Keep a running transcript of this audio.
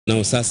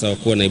Nao sasa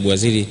wakuwa naibu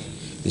waziri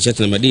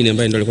nishati na madini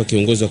ambaye ndio alikuwa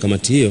kiongozi wa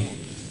kamati hiyo.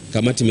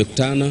 Kamati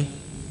imekutana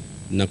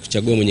na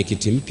kuchagua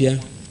mwenyekiti mpya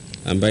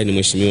ambaye ni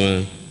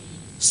Mheshimiwa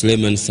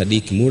Suleiman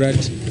Sadik Murad,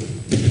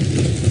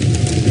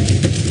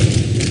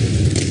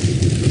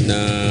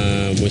 na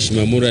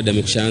Mheshimiwa Murad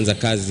amekushaanza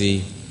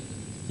kazi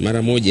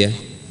mara moja,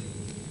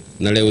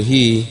 na leo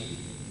hii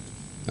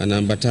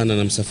anaambatana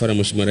na msafara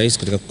Mheshimiwa Rais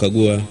katika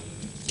kukagua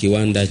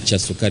kiwanda cha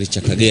sukari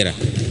cha Kagera.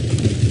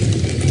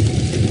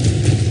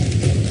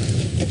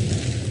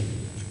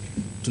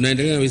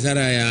 Tunaendelea na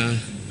Wizara ya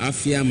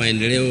Afya,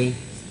 Maendeleo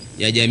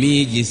ya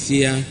Jamii,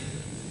 Jinsia,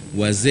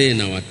 Wazee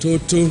na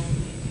Watoto.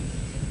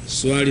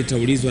 Swali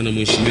taulizwa na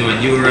Mheshimiwa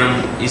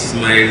Joram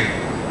Ismail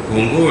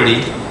Hongoli,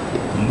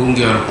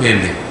 mbunge wa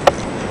Pembe.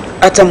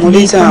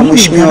 Atamuuliza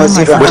Mheshimiwa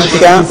Waziri wa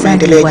Afya,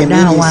 Maendeleo ya Jamii,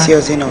 Jinsia,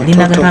 Wazee na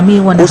Watoto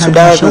kuhusu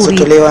dawa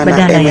zinazotolewa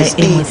na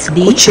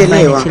MSD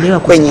kuchelewa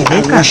kwenye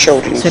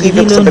halmashauri,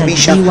 hivyo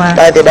kusababisha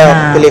baadhi ya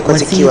dawa kupelekwa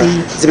zikiwa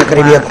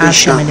zimekaribia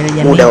kuisha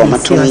muda wa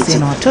matumizi.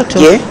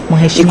 Je,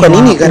 ni kwa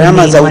nini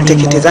gharama za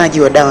uteketezaji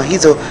wa dawa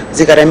hizo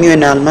zigharamiwe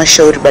na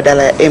halmashauri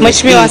badala ya MSD?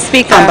 Mheshimiwa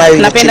Spika,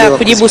 napenda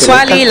kujibu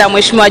swali la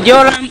Mheshimiwa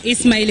Joram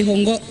Ismail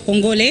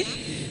Hongole,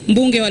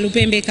 mbunge wa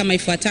Lupembe kama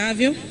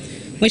ifuatavyo.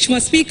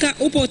 Mheshimiwa Spika,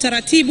 upo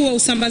utaratibu wa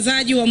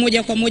usambazaji wa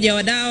moja kwa moja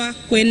wa dawa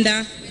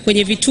kwenda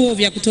kwenye vituo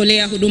vya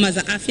kutolea huduma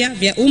za afya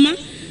vya umma,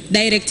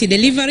 direct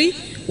delivery,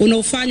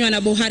 unaofanywa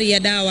na bohari ya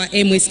dawa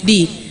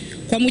MSD.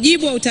 Kwa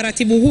mujibu wa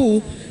utaratibu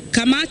huu,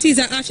 kamati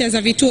za afya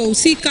za vituo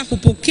husika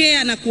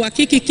hupokea na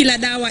kuhakiki kila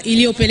dawa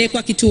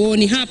iliyopelekwa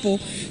kituoni hapo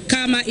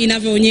kama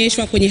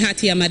inavyoonyeshwa kwenye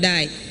hati ya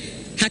madai.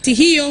 Hati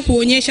hiyo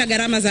huonyesha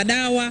gharama za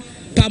dawa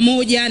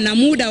pamoja na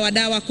muda wa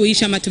dawa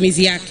kuisha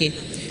matumizi yake.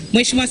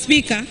 Mheshimiwa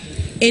Spika,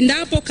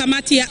 endapo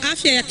kamati ya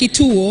afya ya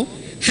kituo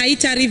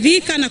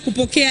haitaridhika na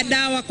kupokea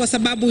dawa kwa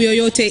sababu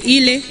yoyote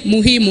ile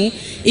muhimu,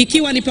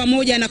 ikiwa ni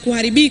pamoja na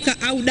kuharibika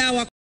au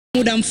dawa kwa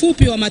muda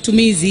mfupi wa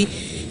matumizi,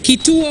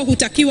 kituo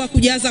hutakiwa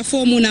kujaza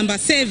fomu namba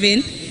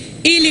 7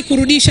 ili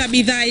kurudisha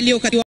bidhaa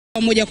iliyokatiwa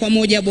moja kwa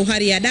moja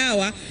bohari ya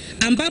dawa,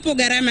 ambapo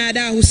gharama ya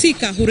dawa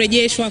husika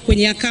hurejeshwa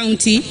kwenye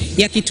akaunti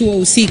ya kituo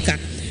husika.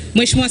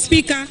 Mheshimiwa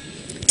Spika,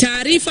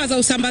 taarifa za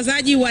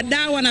usambazaji wa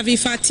dawa na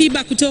vifaa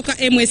tiba kutoka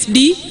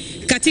MSD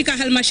katika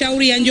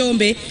halmashauri ya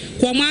Njombe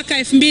kwa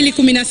mwaka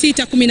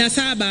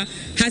 2016-17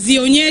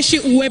 hazionyeshi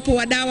uwepo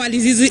wa dawa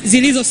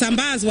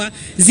zilizosambazwa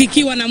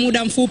zikiwa na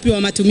muda mfupi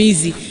wa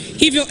matumizi.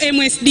 Hivyo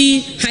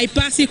MSD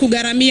haipasi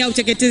kugharamia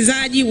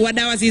uteketezaji wa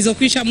dawa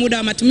zilizokwisha muda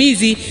wa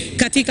matumizi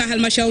katika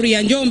halmashauri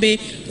ya Njombe,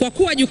 kwa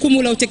kuwa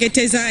jukumu la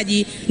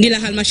uteketezaji ni la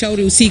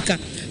halmashauri husika.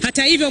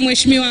 Hata hivyo,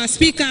 Mheshimiwa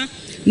Spika,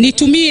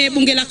 nitumie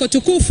bunge lako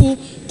tukufu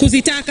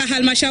kuzitaka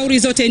halmashauri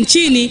zote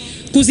nchini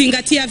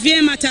kuzingatia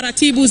vyema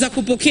taratibu za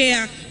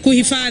kupokea,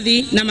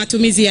 kuhifadhi na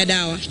matumizi ya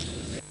dawa.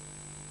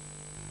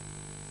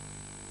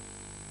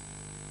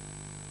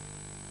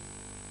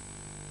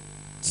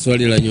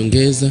 Swali la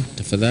nyongeza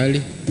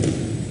tafadhali.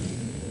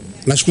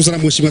 Nashukuru sana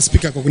Mheshimiwa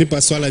Spika kwa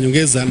kunipa swali la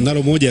nyongeza.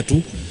 Nalo moja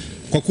tu.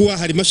 Kwa kuwa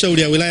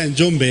halmashauri ya wilaya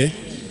Njombe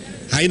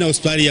haina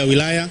hospitali ya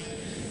wilaya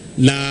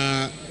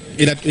na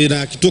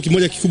ina kituo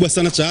kimoja kikubwa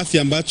sana cha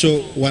afya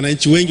ambacho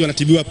wananchi wengi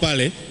wanatibiwa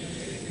pale,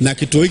 na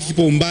kituo hiki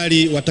kipo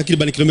umbali wa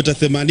takriban kilomita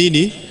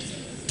 80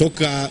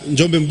 toka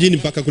Njombe mjini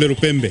mpaka kule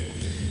Lupembe.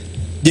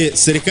 Je,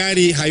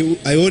 serikali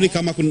haioni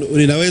kama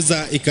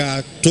inaweza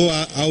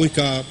ikatoa au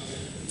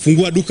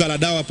ikafungua duka la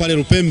dawa pale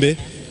Lupembe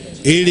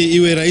ili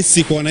iwe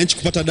rahisi kwa wananchi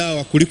kupata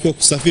dawa kuliko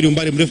kusafiri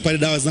umbali mrefu pale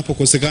dawa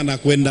zinapokosekana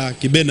kwenda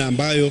Kibena,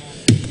 ambayo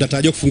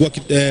tunatarajia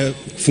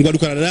kufungua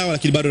duka la dawa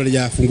lakini bado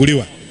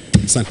halijafunguliwa?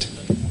 Asante.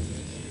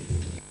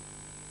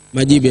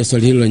 Majibu ya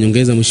swali hilo la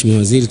nyongeza, Mheshimiwa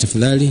Waziri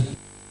tafadhali.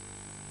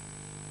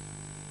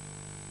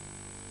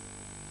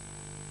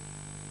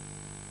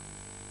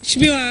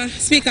 Mheshimiwa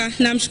Spika,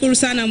 namshukuru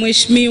sana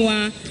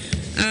Mheshimiwa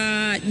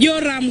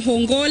Joram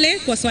Hongole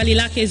kwa swali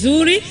lake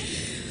zuri.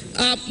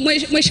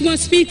 Mheshimiwa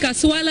Spika,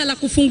 swala la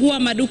kufungua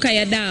maduka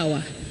ya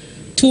dawa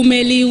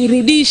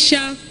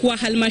tumelirudisha kwa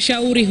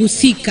halmashauri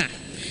husika,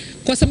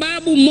 kwa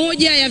sababu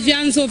moja ya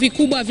vyanzo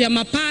vikubwa vya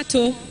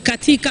mapato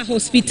katika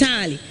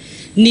hospitali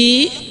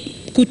ni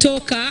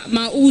kutoka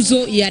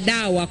mauzo ya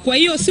dawa. Kwa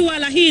hiyo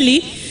swala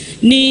hili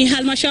ni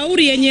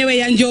halmashauri yenyewe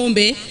ya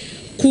Njombe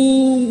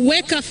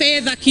kuweka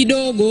fedha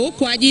kidogo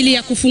kwa ajili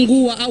ya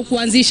kufungua au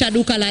kuanzisha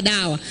duka la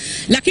dawa,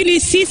 lakini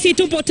sisi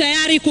tupo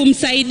tayari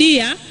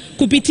kumsaidia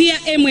kupitia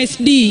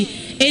MSD.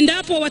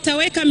 Endapo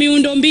wataweka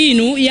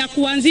miundombinu ya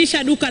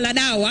kuanzisha duka la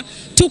dawa,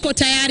 tuko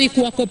tayari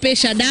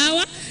kuwakopesha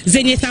dawa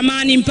zenye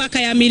thamani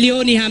mpaka ya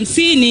milioni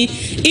 50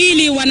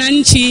 ili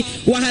wananchi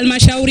wa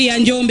halmashauri ya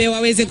Njombe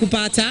waweze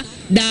kupata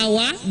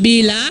dawa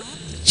bila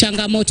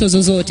changamoto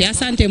zozote.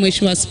 Asante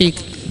Mheshimiwa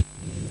Spika.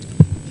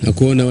 Na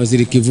kuona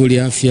Waziri Kivuli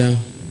Afya,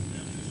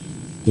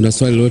 kuna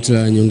swali lolote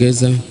la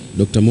nyongeza?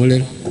 Dr.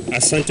 Moller.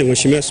 Asante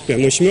Mheshimiwa Spika.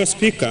 Mheshimiwa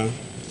Spika,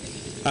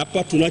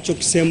 hapa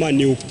tunachokisema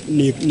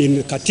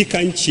ni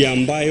katika nchi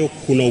ambayo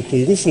kuna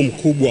upungufu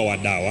mkubwa wa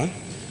dawa,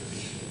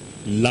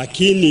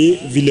 lakini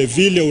vile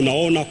vile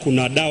unaona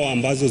kuna dawa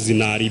ambazo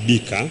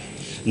zinaharibika,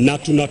 na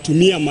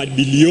tunatumia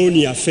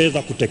mabilioni ya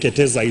fedha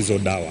kuteketeza hizo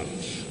dawa.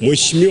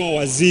 Mheshimiwa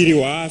Waziri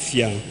wa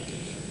Afya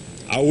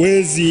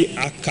hawezi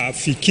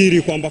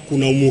akafikiri kwamba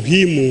kuna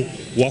umuhimu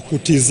wa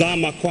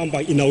kutizama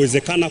kwamba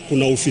inawezekana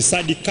kuna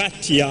ufisadi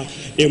kati ya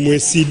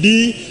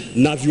MSD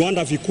na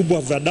viwanda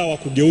vikubwa vya dawa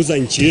kugeuza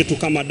nchi yetu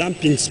kama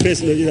dumping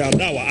space ya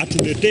dawa.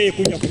 Atuletee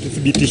kuja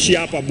kututhibitishia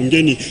hapa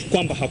bungeni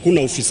kwamba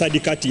hakuna ufisadi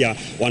kati ya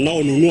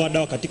wanaonunua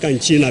dawa katika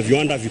nchi na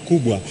viwanda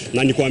vikubwa,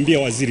 na nikwambia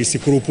waziri,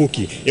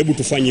 sikurupuki. Hebu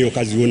tufanye hiyo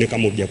kazi uone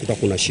kama hujakuta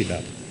kuna shida.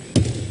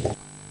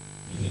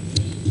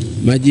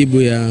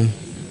 Majibu ya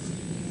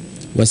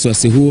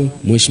wasiwasi huo,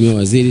 Mheshimiwa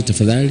Waziri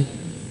tafadhali.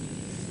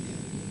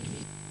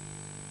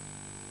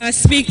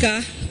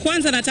 Spika,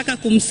 kwanza nataka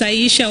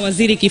kumsahihisha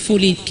Waziri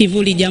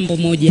Kivuli jambo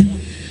moja.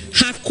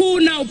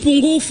 Hakuna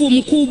upungufu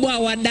mkubwa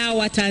wa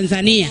dawa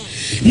Tanzania.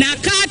 Na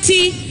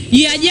kati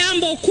ya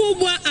jambo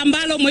kubwa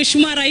ambalo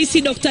Mheshimiwa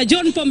Rais Dr.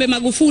 John Pombe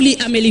Magufuli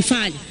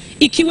amelifanya,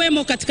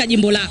 ikiwemo katika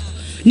jimbo lako,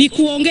 ni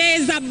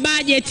kuongeza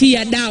bajeti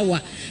ya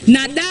dawa.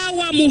 Na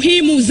dawa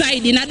muhimu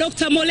zaidi, na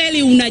Dr.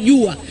 Moleli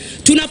unajua,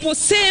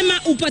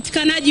 tunaposema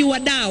upatikanaji wa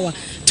dawa,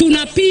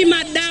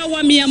 tunapima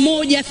dawa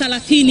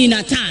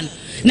 135.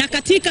 Na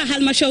katika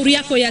halmashauri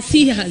yako ya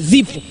Siha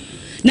zipo.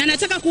 Na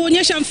nataka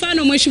kuonyesha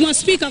mfano Mheshimiwa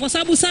Spika, kwa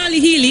sababu swali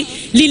hili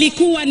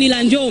lilikuwa ni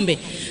la Njombe.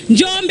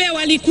 Njombe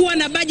walikuwa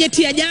na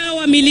bajeti ya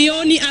dawa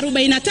milioni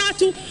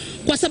 43.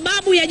 Kwa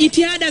sababu ya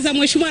jitihada za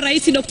Mheshimiwa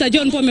Rais Dr.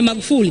 John Pombe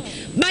Magufuli,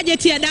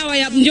 bajeti ya dawa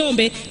ya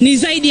Njombe ni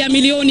zaidi ya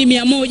milioni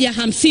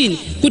 150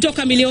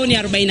 kutoka milioni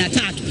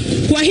 43.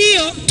 Kwa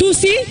hiyo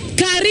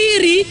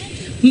tusikariri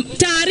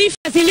taarifa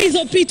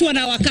zilizopitwa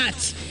na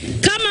wakati.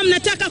 Kama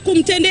mnataka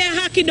kumtendea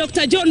haki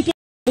Dr. John Pombe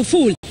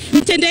Magufuli,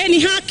 mtendeeni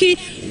haki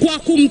kwa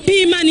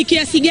kumpima ni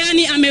kiasi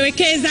gani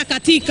amewekeza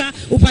katika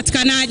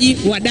upatikanaji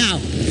wa dawa.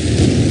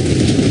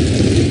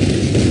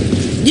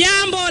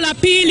 Jambo la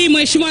pili,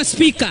 Mheshimiwa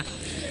Spika,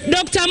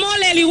 Dr.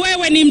 Moleli,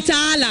 wewe ni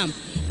mtaalam.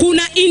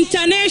 Kuna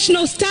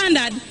international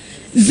standard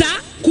za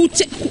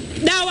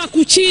dawa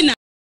kuchina.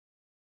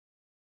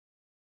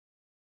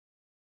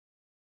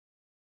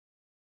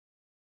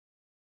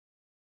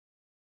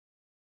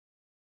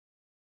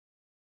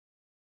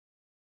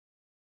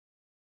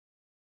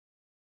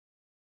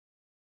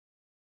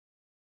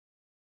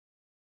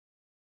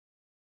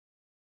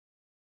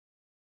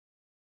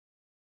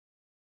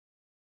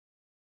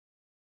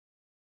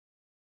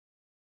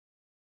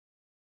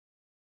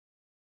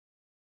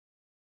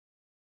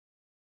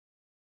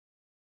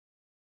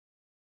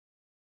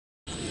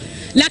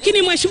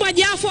 Lakini Mheshimiwa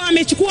Jafo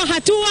amechukua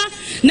hatua,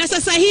 na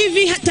sasa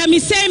hivi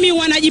TAMISEMI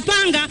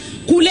wanajipanga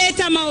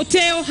kuleta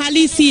maoteo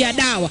halisi ya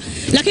dawa.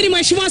 Lakini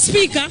Mheshimiwa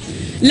Spika,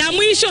 la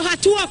mwisho,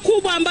 hatua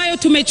kubwa ambayo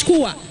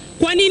tumechukua,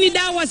 kwa nini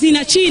dawa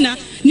zina China,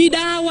 ni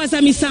dawa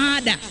za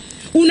misaada.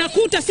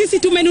 Unakuta sisi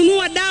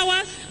tumenunua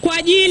dawa kwa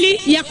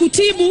ajili ya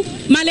kutibu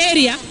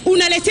malaria,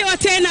 unaletewa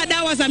tena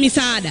dawa za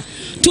misaada.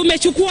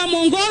 Tumechukua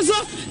mwongozo,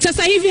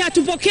 sasa hivi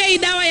hatupokei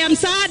dawa ya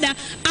msaada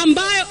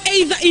ambayo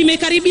aidha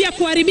imekaribia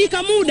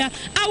kuharibika muda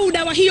au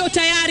dawa hiyo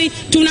tayari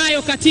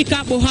tunayo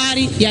katika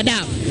bohari ya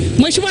dawa.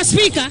 Mheshimiwa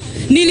Spika,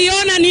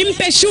 niliona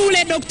nimpe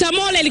shule Dr.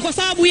 Moleli kwa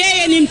sababu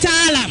yeye ni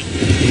mtaalamu.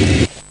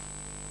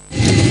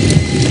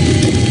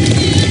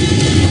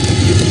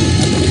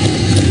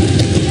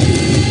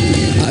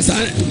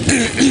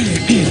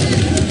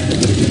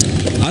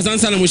 Asante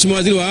sana Mheshimiwa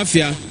Waziri wa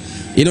Afya.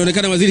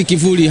 Inaonekana Waziri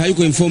Kivuli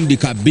hayuko informed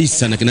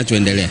kabisa na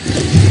kinachoendelea.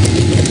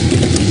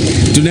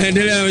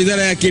 Tunaendelea na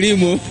Wizara ya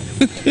Kilimo.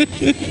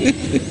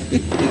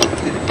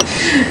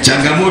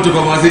 Changamoto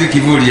kwa Waziri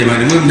Kivuli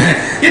jamani.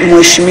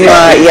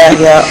 Mheshimiwa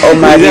Yahya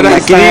Omar Wizara ya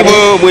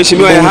Kilimo,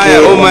 Mheshimiwa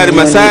Yahya Omar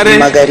Masare,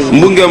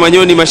 mbunge wa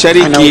Manyoni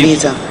Mashariki.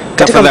 Anauliza,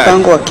 katika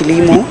mpango wa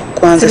kilimo,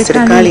 kwanza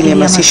serikali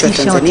ilihamasisha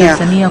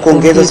Tanzania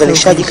kuongeza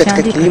uzalishaji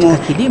katika kilimo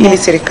ili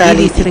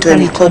serikali itoe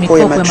mikopo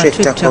ya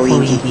matrekta kwa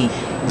wingi.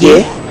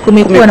 Je,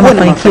 kumekuwa na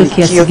mafanikio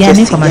kiasi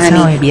gani kwa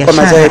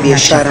mazao ya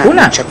biashara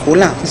na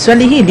chakula?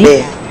 Swali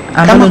hili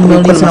ambalo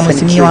nimeulizwa na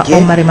Mheshimiwa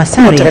Omar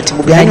Masare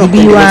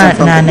linajibiwa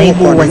na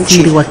naibu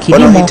waziri wa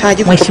kilimo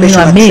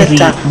Mheshimiwa Mary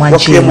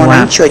Mwajemwa,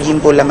 wananchi wa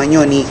jimbo la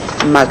Manyoni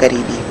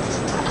Magharibi.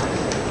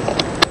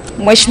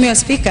 Mheshimiwa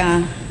Spika,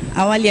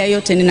 awali ya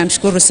yote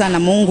ninamshukuru sana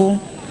Mungu.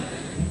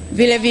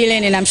 Vile vile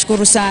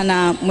ninamshukuru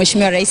sana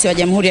Mheshimiwa Rais wa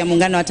Jamhuri ya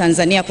Muungano wa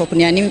Tanzania kwa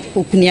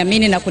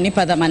kuniamini na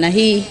kunipa dhamana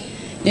hii.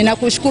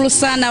 Ninakushukuru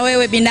sana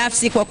wewe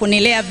binafsi kwa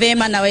kunilea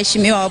vema na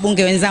waheshimiwa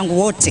wabunge wenzangu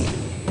wote.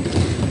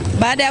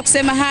 Baada ya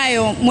kusema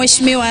hayo,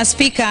 Mheshimiwa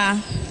Spika,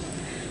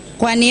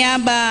 kwa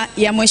niaba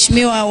ya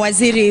Mheshimiwa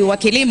Waziri wa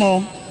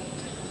Kilimo,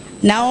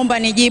 naomba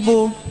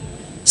nijibu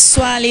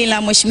swali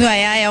la Mheshimiwa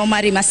Yahya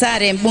Omar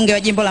Masare, mbunge wa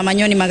jimbo la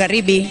Manyoni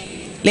Magharibi,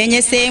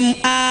 lenye sehemu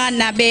A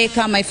na B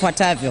kama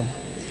ifuatavyo.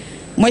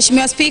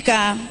 Mheshimiwa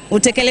Spika,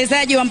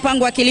 utekelezaji wa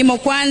mpango wa kilimo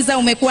kwanza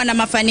umekuwa na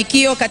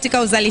mafanikio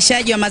katika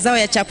uzalishaji wa mazao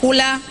ya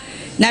chakula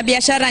na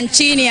biashara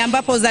nchini,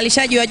 ambapo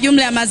uzalishaji wa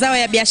jumla ya mazao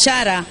ya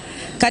biashara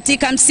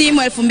katika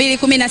msimu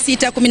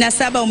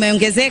 2016-17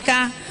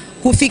 umeongezeka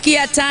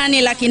kufikia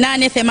tani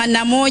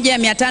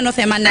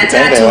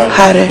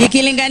 881,583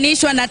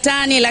 ikilinganishwa na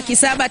tani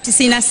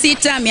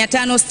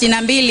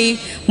 796,562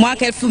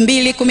 mwaka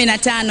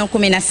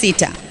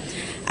 2015-16.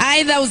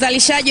 Aidha,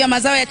 uzalishaji wa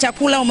mazao ya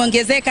chakula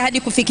umeongezeka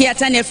hadi kufikia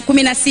tani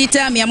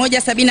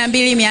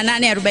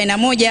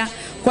 16,172,841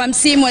 kwa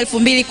msimu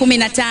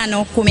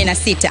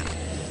 2015-16.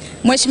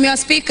 Mheshimiwa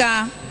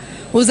Spika,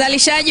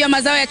 uzalishaji wa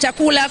mazao ya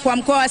chakula kwa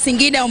mkoa wa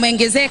Singida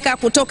umeongezeka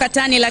kutoka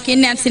tani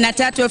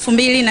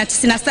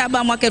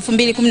 453,297 mwaka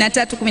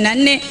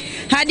 2013-14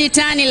 hadi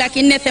tani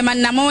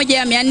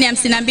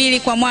 481,452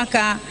 kwa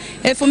mwaka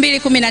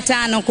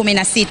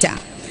 2015-16.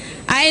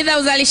 Aidha,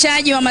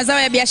 uzalishaji wa mazao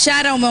ya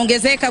biashara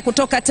umeongezeka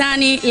kutoka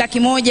tani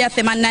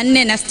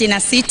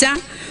 184,066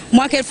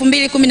 mwaka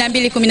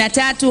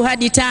 2012-13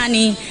 hadi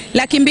tani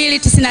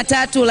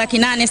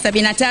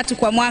 293,873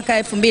 kwa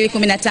mwaka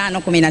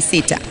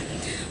 2015-16.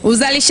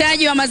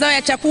 Uzalishaji wa mazao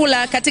ya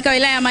chakula katika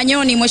wilaya ya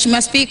Manyoni,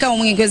 Mheshimiwa Spika,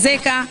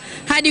 umeongezeka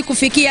hadi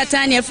kufikia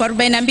tani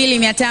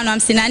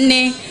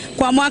 42,554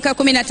 kwa mwaka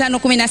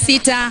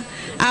 15-16,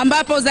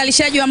 ambapo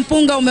uzalishaji wa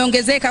mpunga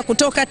umeongezeka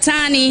kutoka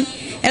tani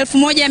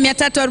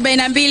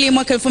 1,342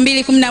 mwaka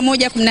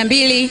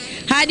 2011-12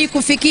 hadi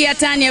kufikia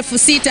tani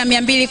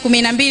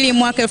 6,212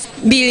 mwaka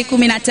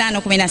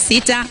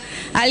 2015-16.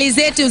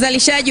 Alizeti,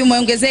 uzalishaji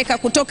umeongezeka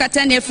kutoka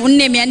tani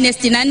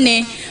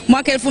 4,464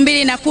 mwaka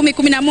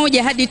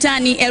 2010-11 hadi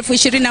tani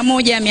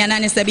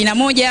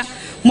 21,871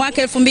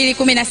 mwaka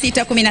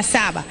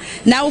 2016-17.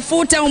 Na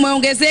ufuta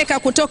umeongezeka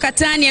kutoka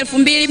tani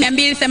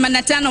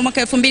 2,285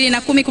 mwaka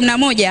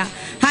 2010-11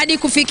 hadi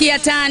kufikia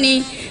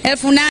tani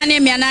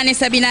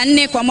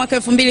 8,874 kwa mwaka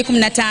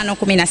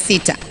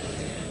 2015-16.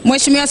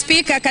 Mheshimiwa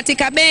Spika,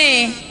 katika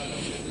bei,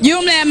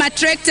 jumla ya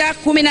matrekta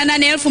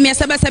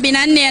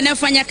 18,774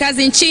 yanayofanya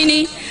kazi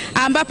nchini,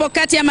 ambapo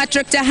kati ya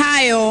matrekta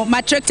hayo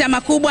matrekta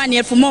makubwa ni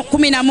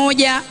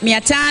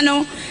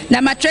 11,500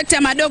 na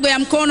matrekta madogo ya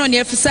mkono ni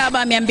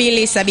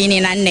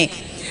 7,274.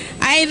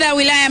 Aidha,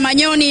 wilaya ya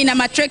Manyoni ina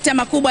matrekta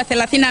makubwa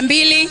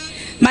 32,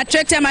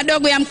 matrekta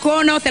madogo ya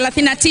mkono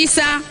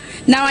 39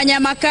 na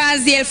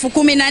wanyamakazi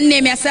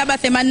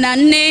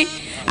 14,784,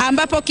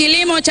 ambapo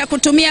kilimo cha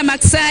kutumia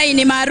maksai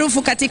ni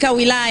maarufu katika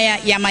wilaya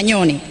ya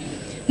Manyoni.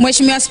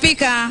 Mheshimiwa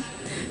Spika,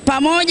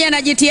 pamoja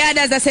na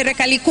jitihada za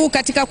serikali kuu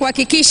katika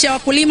kuhakikisha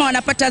wakulima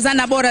wanapata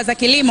zana bora za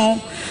kilimo,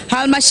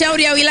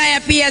 halmashauri ya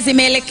wilaya pia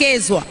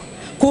zimeelekezwa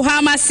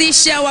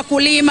kuhamasisha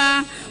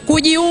wakulima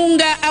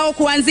kujiunga au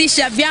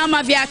kuanzisha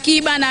vyama vya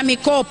akiba na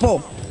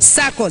mikopo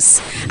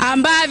SACCOS,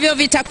 ambavyo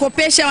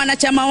vitakopesha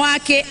wanachama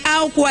wake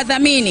au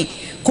kuwadhamini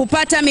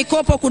kupata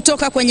mikopo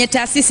kutoka kwenye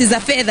taasisi za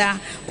fedha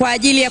kwa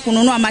ajili ya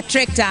kununua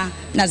matrekta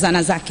na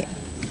zana zake.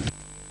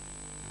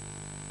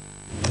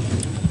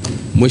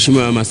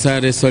 Mheshimiwa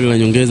Masare, swali la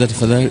nyongeza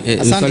tafadhali.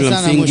 Asante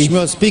sana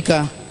Mheshimiwa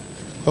Spika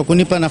kwa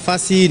kunipa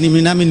nafasi hii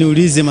nami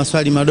niulize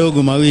maswali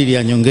madogo mawili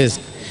ya nyongeza.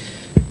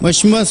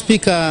 Mheshimiwa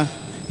Spika,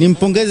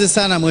 nimpongeze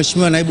sana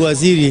Mheshimiwa Naibu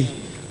Waziri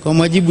kwa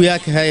majibu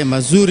yake haya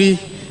mazuri,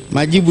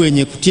 majibu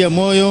yenye kutia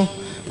moyo,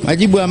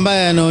 majibu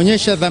ambayo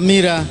yanaonyesha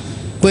dhamira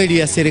kweli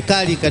ya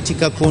serikali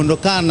katika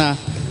kuondokana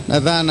na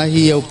dhana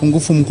hii ya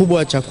upungufu mkubwa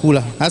wa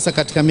chakula hasa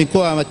katika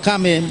mikoa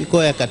kame,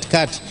 mikoa ya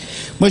katikati.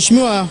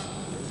 Mheshimiwa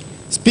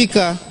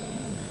Spika,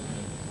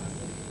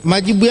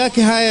 majibu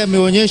yake haya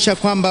yameonyesha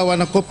kwamba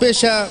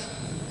wanakopesha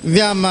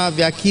vyama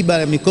vya akiba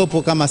na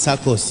mikopo kama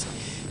SACCOS.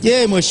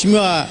 Je,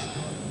 Mheshimiwa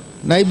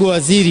Naibu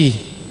Waziri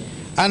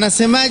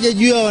anasemaje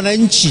juu ya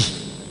wananchi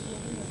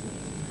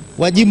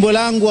wa jimbo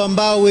langu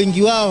ambao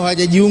wengi wao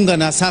hawajajiunga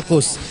na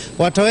SACCOS?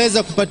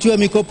 Wataweza kupatiwa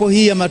mikopo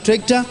hii ya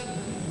matrekta?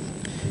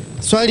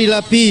 Swali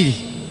la pili,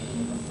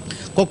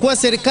 kwa kuwa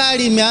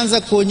serikali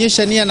imeanza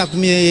kuonyesha nia na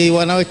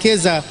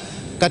wanawekeza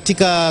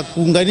katika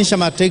kuunganisha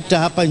matrekta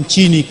hapa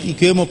nchini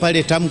ikiwemo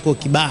pale Tamko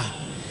Kibaha,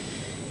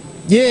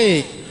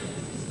 je,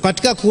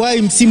 katika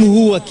kuwahi msimu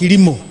huu wa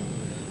kilimo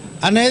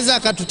anaweza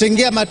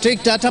akatutengea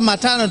matrekta hata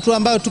 5 tu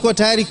ambayo tuko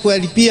tayari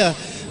kuyalipia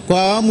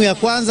kwa awamu ya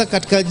kwanza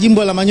katika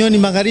jimbo la Manyoni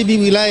Magharibi,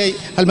 wilaya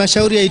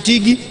halmashauri ya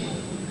Itigi?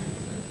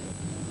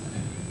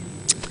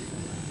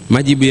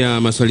 Majibu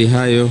ya maswali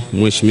hayo,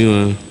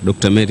 Mheshimiwa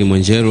Dr. Mary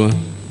Mwenjerwa,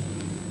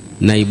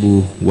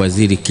 Naibu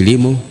Waziri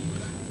Kilimo,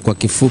 kwa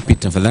kifupi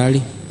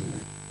tafadhali.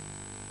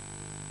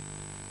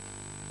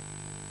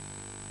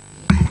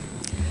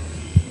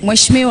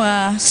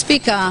 Mheshimiwa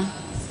Spika,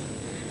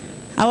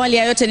 awali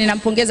ya yote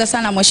ninampongeza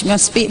sana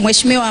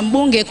Mheshimiwa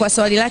mbunge kwa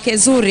swali lake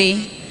zuri.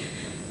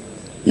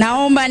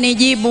 Naomba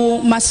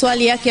nijibu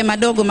maswali yake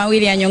madogo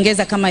mawili ya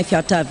nyongeza kama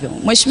ifuatavyo.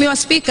 Mheshimiwa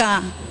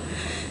Spika,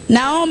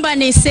 naomba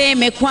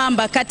niseme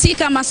kwamba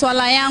katika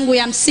masuala yangu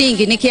ya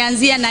msingi,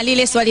 nikianzia na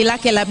lile swali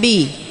lake la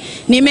B,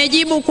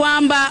 nimejibu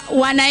kwamba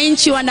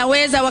wananchi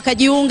wanaweza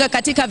wakajiunga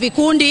katika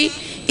vikundi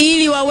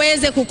ili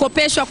waweze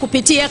kukopeshwa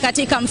kupitia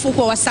katika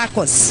mfuko wa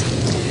SACCOS.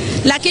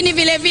 Lakini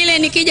vile vile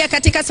nikija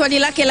katika swali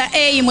lake la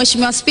A,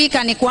 Mheshimiwa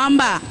Spika, ni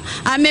kwamba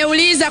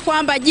ameuliza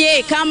kwamba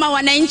je, kama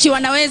wananchi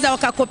wanaweza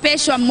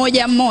wakakopeshwa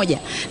mmoja mmoja.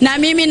 Na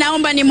mimi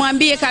naomba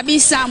nimwambie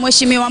kabisa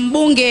Mheshimiwa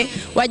mbunge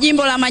wa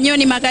jimbo la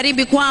Manyoni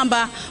Magharibi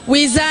kwamba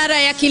Wizara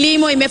ya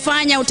Kilimo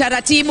imefanya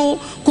utaratibu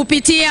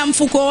kupitia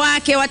mfuko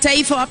wake wa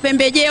taifa wa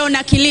pembejeo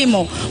na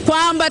kilimo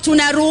kwamba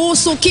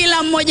tunaruhusu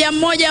kila mmoja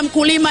mmoja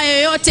mkulima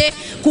yoyote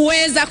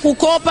kuweza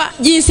kukopa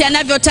jinsi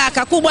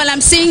anavyotaka. Kubwa la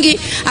msingi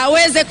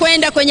aweze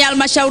kwenda kwenye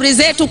halmashauri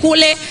zetu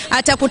kule,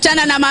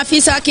 atakutana na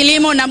maafisa wa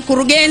kilimo na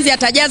mkurugenzi,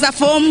 atajaza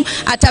fomu,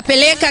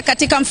 atapeleka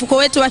katika mfuko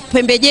wetu wa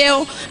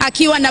pembejeo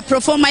akiwa na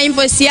proforma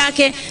invoice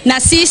yake, na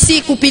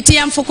sisi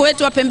kupitia mfuko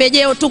wetu wa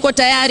pembejeo tuko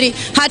tayari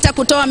hata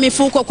kutoa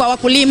mifuko kwa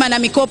wakulima na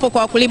mikopo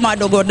kwa wakulima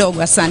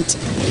wadogo. Asante.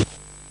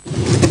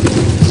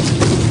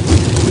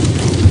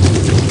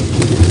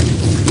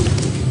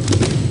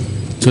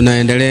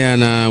 Tunaendelea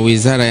na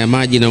Wizara ya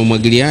Maji na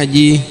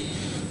Umwagiliaji.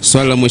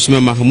 Swali la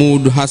Mheshimiwa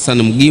Mahmud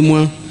Hassan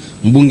Mgimwa,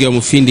 mbunge wa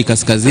Mufindi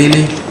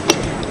Kaskazini.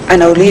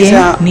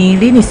 Anauliza,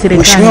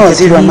 Mheshimiwa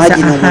Waziri wa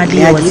Maji na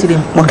Umwagiliaji,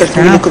 mwaka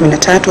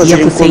 2013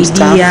 Waziri Mkuu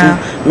mstaafu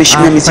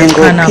Mheshimiwa Mizengo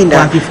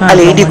Pinda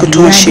aliahidi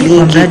kutoa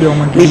shilingi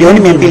milioni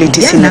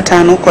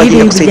 295 kwa ajili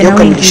ya kusaidia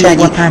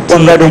ukamilishaji wa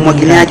mradi wa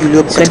umwagiliaji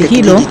uliopo katika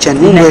kijiji cha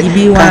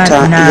Nungwe, kata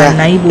ya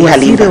Halimba.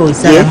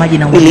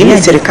 Je, ni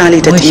lini serikali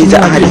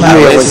itatimiza ahadi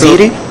hiyo ya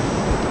waziri?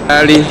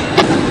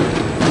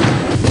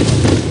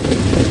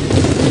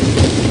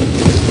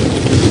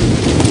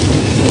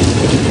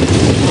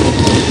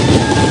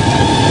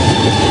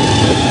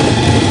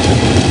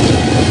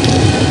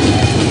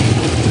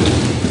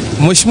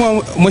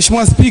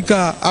 Mheshimiwa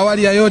Spika,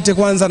 awali ya yote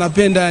kwanza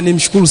napenda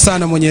nimshukuru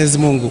sana Mwenyezi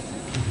Mungu.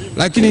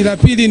 Lakini la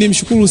pili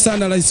nimshukuru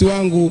sana rais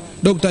wangu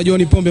Dr.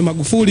 John Pombe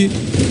Magufuli.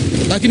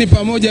 Lakini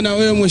pamoja na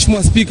wewe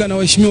Mheshimiwa Spika na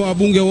waheshimiwa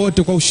wabunge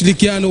wote kwa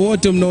ushirikiano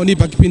wote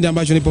mnaonipa kipindi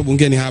ambacho nipo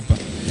bungeni hapa.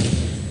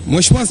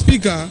 Mheshimiwa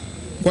Spika,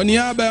 kwa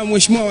niaba ya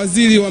Mheshimiwa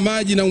Waziri wa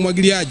Maji na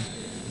Umwagiliaji,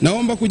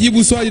 naomba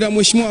kujibu swali la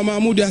Mheshimiwa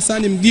Mahmud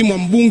Hassan Mgimwa,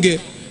 mbunge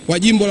wa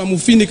jimbo la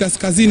Mufindi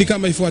Kaskazini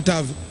kama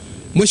ifuatavyo.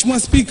 Mheshimiwa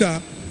Spika,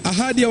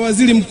 ahadi ya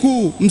Waziri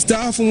Mkuu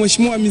mstaafu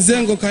Mheshimiwa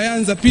Mizengo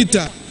Kayanza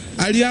Peter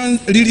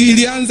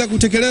ilianza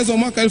kutekelezwa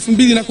mwaka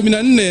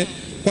 2014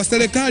 kwa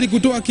serikali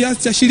kutoa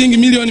kiasi cha shilingi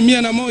milioni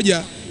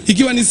 101,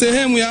 ikiwa ni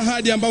sehemu ya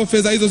ahadi ambayo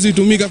fedha hizo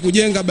zilitumika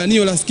kujenga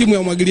banio la skimu ya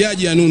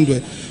umwagiliaji ya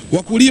Nundwe.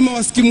 Wakulima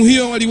wa skimu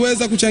hiyo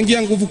waliweza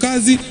kuchangia nguvu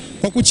kazi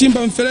kwa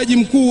kuchimba mfereji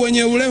mkuu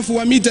wenye urefu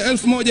wa mita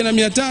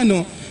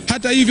 1500.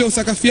 Hata hivyo,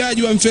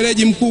 usakafiaji wa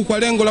mfereji mkuu kwa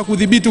lengo la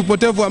kudhibiti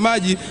upotevu wa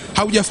maji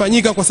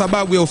haujafanyika kwa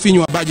sababu ya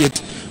ufinyu wa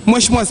bajeti.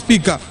 Mheshimiwa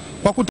Spika,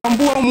 kwa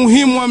kutambua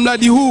umuhimu wa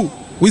mradi huu,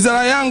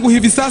 wizara yangu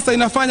hivi sasa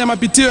inafanya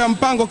mapitio ya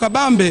mpango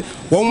kabambe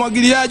wa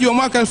umwagiliaji wa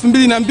mwaka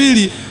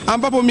 2002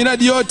 ambapo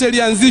miradi yote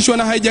ilianzishwa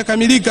na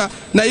haijakamilika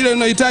na ile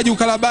inayohitaji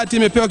ukarabati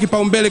imepewa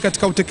kipaumbele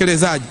katika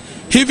utekelezaji.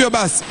 Hivyo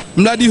basi,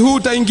 mradi huu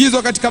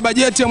utaingizwa katika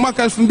bajeti ya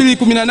mwaka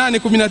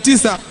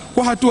 2018-19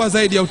 kwa hatua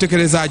zaidi ya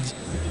utekelezaji.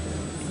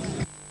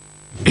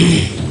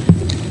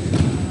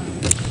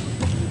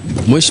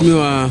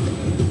 Mheshimiwa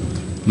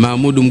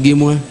Mahmud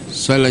Mgimwa,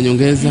 swali la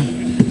nyongeza.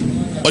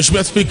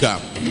 Mheshimiwa Spika,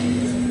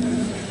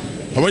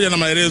 pamoja na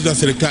maelezo ya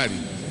serikali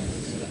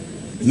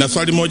na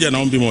swali moja na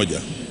ombi moja.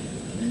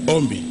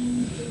 Ombi.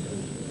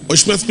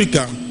 Mheshimiwa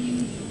Spika,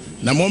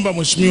 namwomba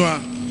Mheshimiwa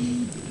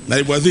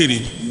Naibu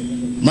Waziri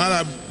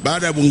mara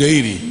baada ya bunge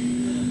hili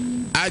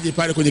aje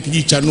pale kwenye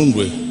kijiji cha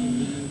Nundwe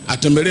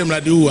atembelee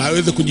mradi huu,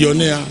 aweze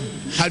kujionea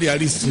hali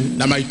halisi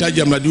na mahitaji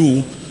ya mradi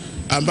huu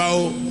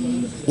ambao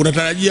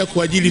unatarajia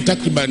kuajili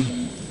takriban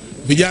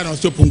vijana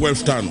wasiopungua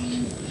 1500.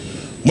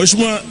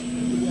 Mheshimiwa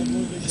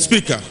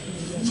Spika,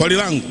 swali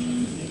langu,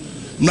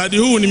 mradi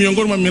huu ni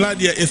miongoni mwa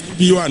miradi ya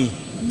SP1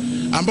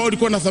 ambao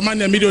ulikuwa na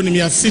thamani ya milioni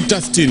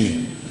 660.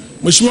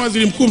 Mheshimiwa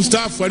Waziri Mkuu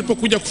mstaafu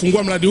alipokuja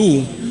kufungua mradi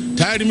huu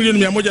tayari milioni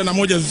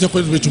 101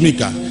 zilizokuwa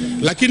zimetumika,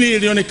 lakini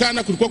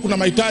ilionekana kulikuwa kuna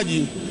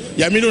mahitaji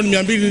ya milioni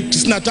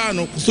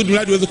 295 kusudi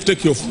mradi uweze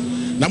kutake off.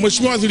 Na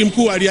Mheshimiwa Waziri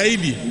Mkuu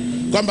aliahidi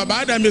kwamba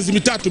baada ya miezi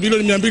mitatu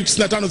milioni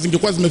 295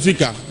 zingekuwa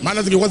zimefika,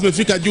 maana zingekuwa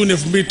zimefika Juni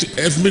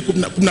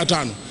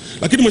 2015.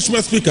 Lakini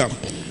Mheshimiwa Spika,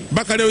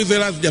 mpaka leo hizo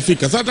hela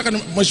hazijafika. Sasa nataka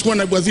Mheshimiwa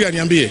Naibu Waziri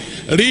aniambie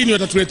lini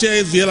watatuletea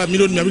hizo hela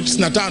milioni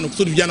 295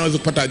 kusudi vijana waweze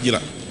kupata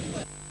ajira.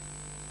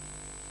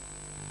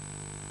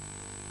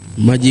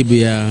 Majibu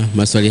ya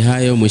maswali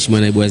hayo,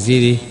 Mheshimiwa Naibu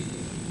Waziri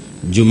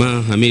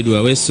Juma Hamidu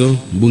Aweso,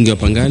 mbunge wa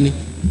Pangani.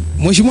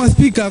 Mheshimiwa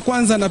Spika,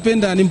 kwanza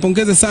napenda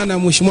nimpongeze sana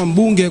Mheshimiwa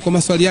mbunge kwa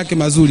maswali yake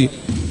mazuri.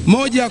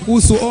 Moja,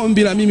 kuhusu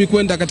ombi la mimi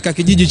kwenda katika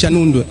kijiji cha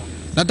Nundwe.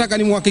 Nataka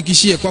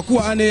nimhakikishie kwa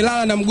kuwa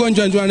anayelala na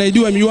mgonjwa ndio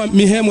anaijua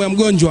mihemo ya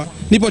mgonjwa,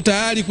 nipo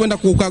tayari kwenda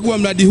kukagua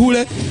mradi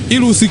ule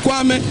ili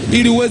usikwame,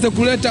 ili uweze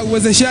kuleta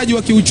uwezeshaji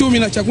wa kiuchumi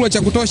na chakula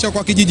cha kutosha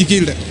kwa kijiji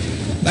kile.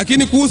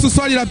 Lakini kuhusu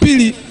swali la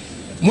pili,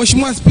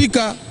 Mheshimiwa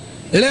Spika,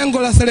 lengo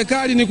la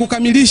serikali ni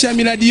kukamilisha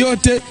miradi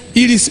yote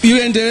ili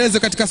iendeleze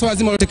katika swala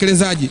zima la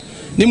utekelezaji.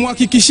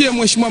 Nimhakikishie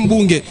Mheshimiwa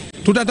mbunge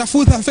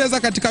tutatafuta fedha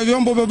katika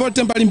vyombo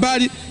vyovyote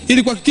mbalimbali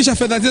ili kuhakikisha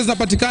fedha zile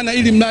zinapatikana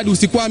ili mradi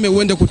usikwame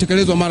uende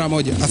kutekelezwa mara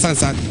moja. Asante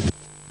sana.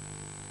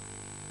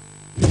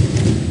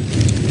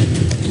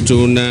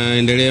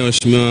 Tunaendelea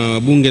Mheshimiwa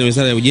wabunge na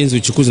Wizara ya Ujenzi,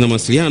 Uchukuzi na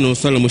Mawasiliano.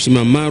 Swali la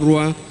Mheshimiwa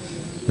Marwa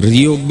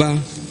Rioba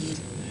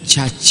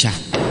Chacha.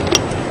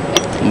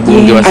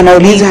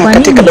 Anauliza,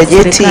 katika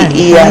bajeti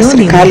ya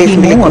serikali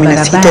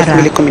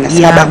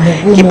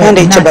 2016-2017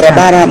 kipande cha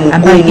barabara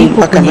Mugumu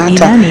mpaka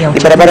Nata ni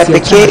barabara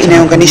pekee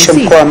inayounganisha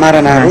mkoa wa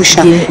Mara na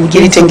Arusha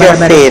kilitengewa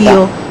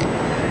fedha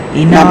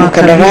na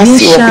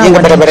mkandarasi wa kujenga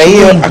barabara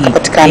hiyo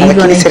akapatikana,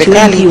 lakini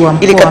serikali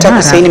ilikataa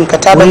kusaini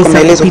mkataba kwa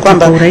maelezo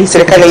kwamba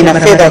serikali ina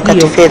fedha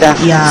wakati fedha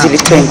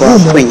zilitengwa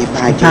kwenye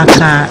bajeti.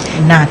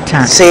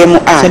 Sehemu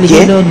A,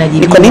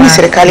 ni kwa nini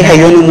serikali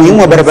haioni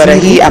umuhimu wa barabara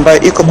hii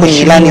ambayo iko kwenye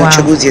ilani ya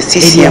uchaguzi ya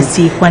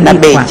CCM? Na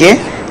B,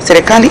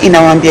 serikali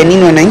inawaambia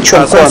nini wananchi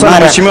wa mkoa wa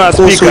Mara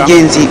kuhusu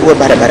ujenzi wa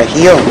barabara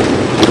hiyo?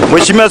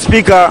 Mheshimiwa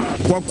Spika,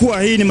 kwa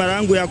kuwa hii ni mara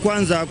yangu ya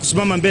kwanza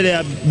kusimama mbele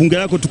ya bunge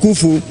lako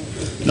tukufu,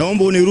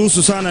 naomba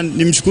uniruhusu sana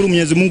nimshukuru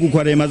Mwenyezi Mungu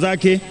kwa rehema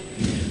zake,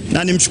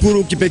 na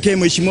nimshukuru kipekee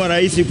Mheshimiwa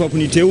Rais kwa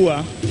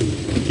kuniteua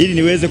ili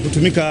niweze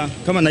kutumika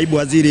kama naibu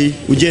waziri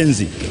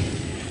ujenzi.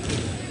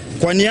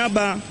 Kwa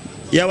niaba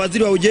ya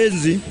waziri wa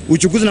ujenzi,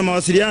 uchukuzi na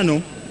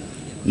mawasiliano,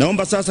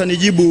 naomba sasa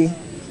nijibu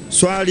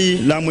swali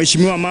la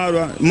Mheshimiwa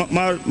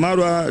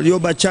Marwa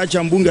Rioba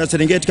Chacha, mbunge wa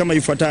Serengeti, kama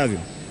ifuatavyo.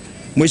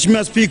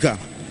 Mheshimiwa Spika,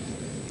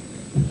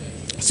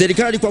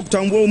 serikali kwa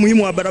kutambua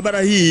umuhimu wa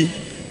barabara hii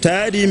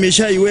tayari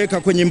imeshaiweka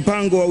kwenye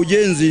mpango wa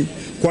ujenzi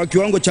kwa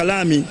kiwango cha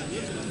lami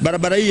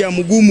barabara hii ya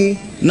Mugumu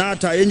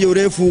Nata yenye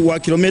urefu wa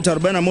kilomita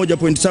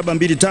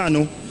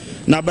 41.725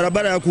 na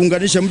barabara ya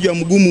kuunganisha mji wa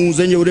Mugumu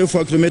zenye urefu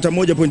wa kilomita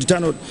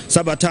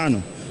 1.575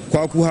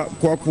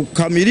 kwa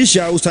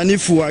kukamilisha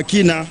usanifu wa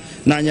kina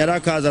na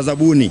nyaraka za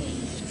zabuni.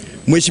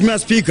 Mheshimiwa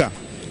Spika,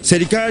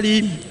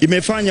 serikali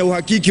imefanya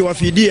uhakiki wa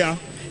fidia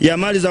ya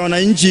mali za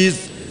wananchi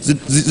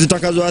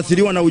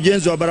zitakazoathiriwa na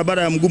ujenzi wa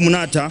barabara ya Mugumu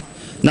Nata,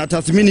 na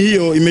tathmini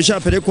hiyo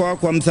imeshapelekwa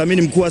kwa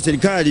mthamini mkuu wa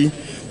serikali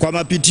kwa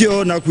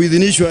mapitio na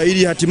kuidhinishwa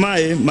ili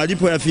hatimaye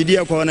malipo ya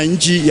fidia kwa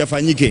wananchi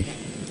yafanyike.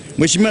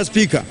 Mheshimiwa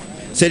Spika,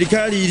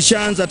 serikali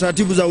ilishaanza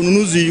taratibu za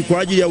ununuzi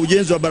kwa ajili ya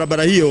ujenzi wa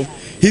barabara hiyo.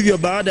 Hivyo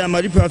baada ya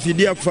malipo ya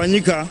fidia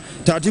kufanyika,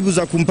 taratibu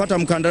za kumpata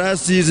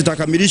mkandarasi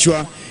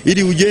zitakamilishwa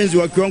ili ujenzi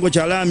wa kiwango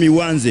cha lami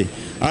uanze.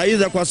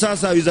 Aidha, kwa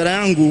sasa wizara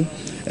yangu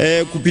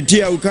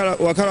kupitia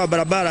wakala wa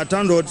barabara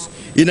TANROADS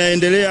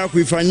inaendelea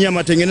kuifanyia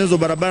matengenezo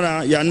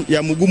barabara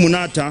ya Mugumu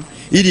Nata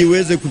ili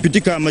iweze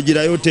kupitika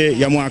majira yote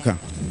ya mwaka.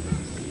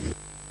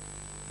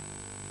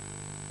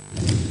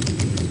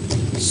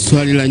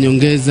 Swali la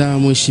nyongeza,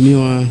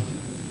 Mheshimiwa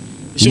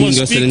mbunge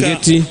wa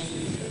Serengeti.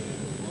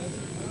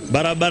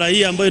 Barabara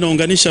hii ambayo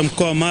inaunganisha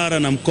mkoa wa Mara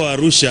na mkoa wa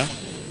Arusha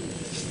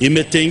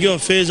imetengewa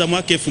fedha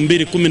mwaka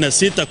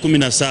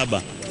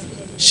 2016-17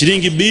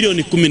 shilingi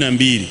bilioni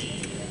 12.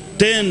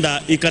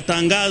 Tenda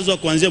ikatangazwa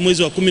kuanzia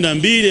mwezi wa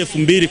 12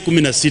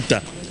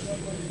 2016.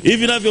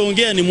 Hivi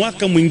ninavyoongea ni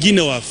mwaka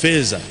mwingine wa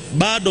fedha,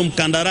 bado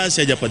mkandarasi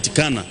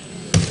hajapatikana.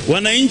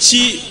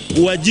 Wananchi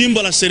wa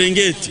jimbo la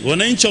Serengeti,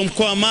 wananchi wa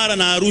mkoa wa Mara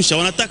na Arusha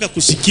wanataka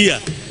kusikia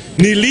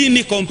ni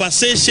lini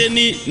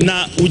compensation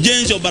na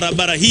ujenzi wa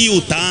barabara hii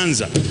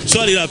utaanza.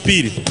 Swali la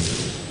pili,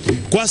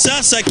 kwa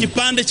sasa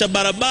kipande cha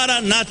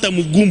barabara Nata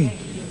Mugumu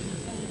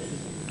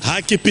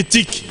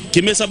hakipitiki,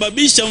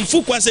 kimesababisha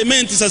mfuko wa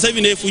sementi sasa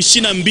hivi ni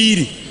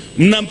 22,000.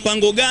 Mna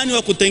mpango gani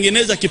wa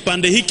kutengeneza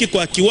kipande hiki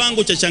kwa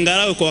kiwango cha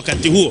changarawe kwa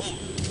wakati huo?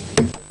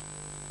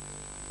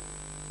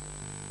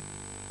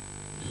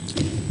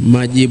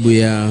 Majibu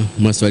ya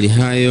maswali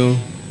hayo,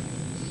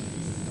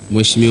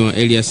 Mheshimiwa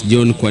Elias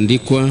John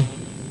Kuandikwa,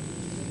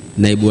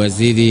 naibu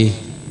waziri,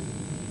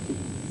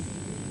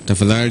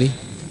 tafadhali.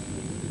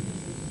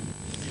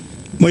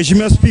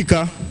 Mheshimiwa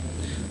Spika,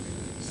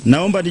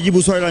 naomba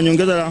nijibu swali la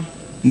nyongeza la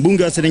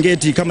mbunge wa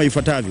Serengeti kama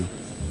ifuatavyo.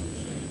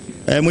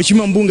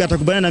 Mheshimiwa mbunge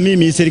atakubaliana na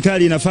mimi,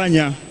 serikali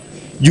inafanya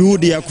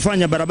juhudi ya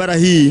kufanya barabara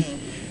hii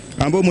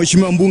ambayo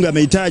Mheshimiwa mbunge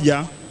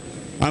ameitaja,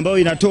 ambayo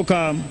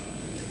inatoka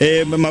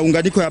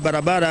maunganiko ya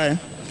barabara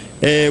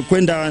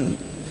kwenda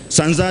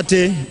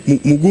Sanzate,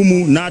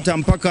 Mugumu, Nata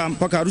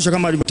mpaka Arusha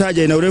kama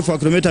alivyotaja, ina urefu wa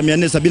kilomita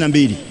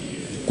 472.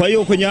 Kwa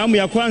hiyo kwenye awamu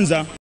ya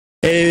kwanza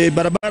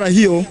barabara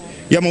hiyo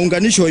ya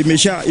maunganisho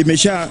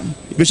imesha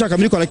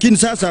kamilika, lakini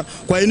sasa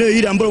kwa eneo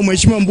hili ambalo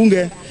Mheshimiwa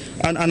mbunge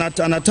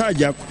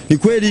anataja, ni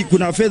kweli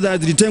kuna fedha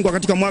zilitengwa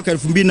katika mwaka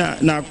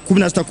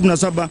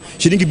 2016-17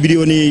 shilingi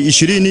bilioni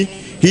 20.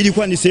 Hii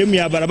ilikuwa ni sehemu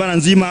ya barabara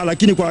nzima,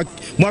 lakini kwa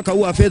mwaka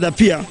huu wa fedha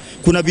pia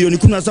kuna bilioni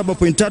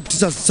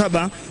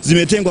 17.397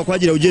 zimetengwa kwa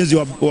ajili ya ujenzi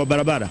wa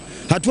barabara.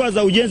 Hatua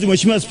za ujenzi,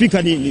 Mheshimiwa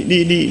Spika,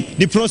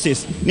 ni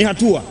process, ni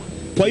hatua.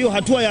 Kwa hiyo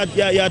hatua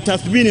ya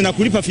tathmini na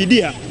kulipa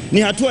fidia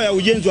ni hatua ya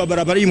ujenzi wa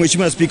barabara hii,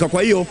 Mheshimiwa Spika.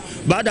 Kwa hiyo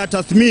baada ya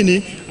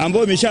tathmini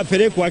ambayo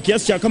imeshapelekwa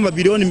kiasi cha kama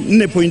bilioni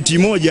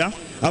 4.1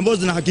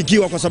 ambazo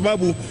zinahakikiwa, kwa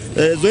sababu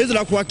zoezi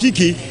la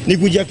kuhakiki ni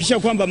kujihakikisha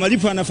kwamba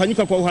malipo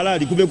yanafanyika kwa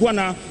uhalali. Kumekuwa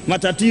na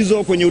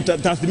matatizo kwenye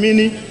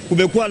tathmini,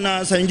 kumekuwa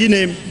na saa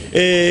nyingine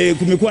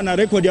kumekuwa na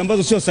rekodi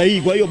ambazo sio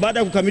sahihi. Kwa hiyo baada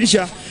ya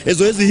kukamilisha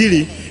zoezi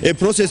hili,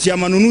 process ya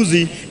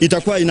manunuzi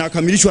itakuwa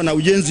inakamilishwa na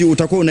ujenzi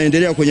utakuwa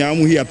unaendelea kwenye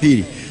awamu hii ya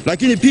pili.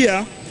 Lakini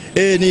pia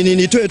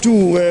nitoe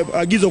tu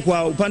agizo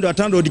kwa upande wa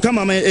TANROADS,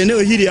 kama eneo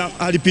hili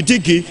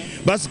halipitiki,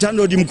 basi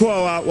TANROADS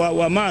mkoa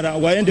wa Mara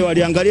waende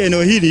waliangalia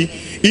eneo hili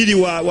ili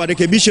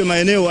warekebishe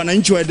maeneo,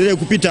 wananchi waendelee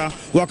kupita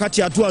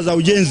wakati hatua za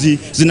ujenzi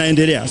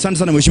zinaendelea. Asante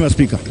sana Mheshimiwa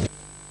Spika.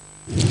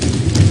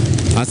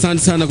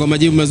 Asante sana kwa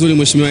majibu mazuri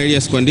Mheshimiwa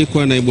Elias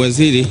Kwandikwa, naibu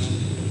waziri.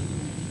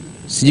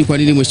 Sijui kwa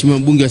nini Mheshimiwa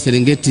mbunge wa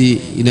Serengeti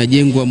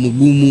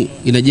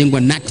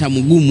inajengwa Nata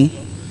Mugumu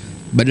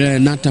badala ya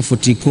Nata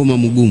Fotikoma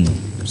Mugumu.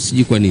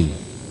 Sijui kwa nini.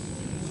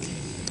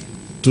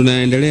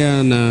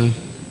 Tunaendelea na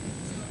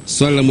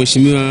swali la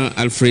Mheshimiwa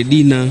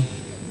Alfredina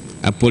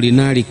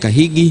Apolinari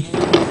Kahigi,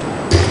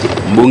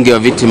 mbunge wa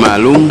viti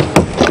maalum.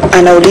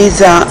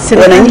 Anauliza,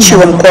 wananchi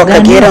wa mkoa wa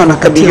Kagera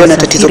wanakabiliwa na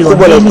tatizo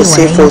kubwa la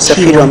ukosefu wa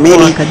usafiri wa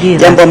meli,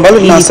 jambo ambalo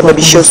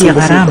linasababisha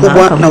usumbufu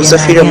mkubwa, na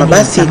usafiri wa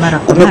mabasi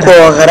umekuwa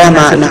wa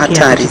gharama na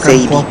hatari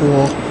zaidi.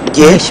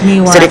 Je,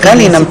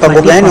 serikali ina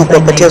mpango gani wa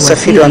kuwapatia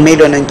usafiri wa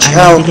meli wananchi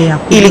hao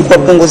ili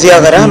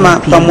kuwapunguzia gharama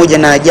pamoja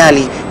na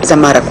ajali za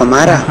mara kwa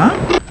mara?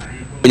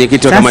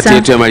 Mwenyekiti wa kamati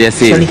yetu ya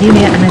maliasili. Swali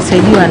hili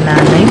anasaidiwa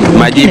na naibu.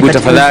 Majibu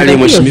tafadhali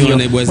Mheshimiwa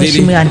naibu waziri.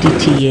 Mheshimiwa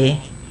Nditie.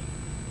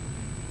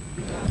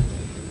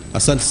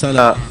 Asante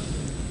sana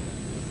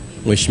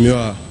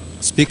Mheshimiwa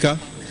Spika,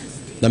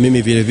 na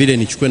mimi vile vile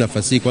nichukue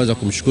nafasi hii kwanza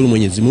kumshukuru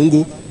Mwenyezi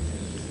Mungu,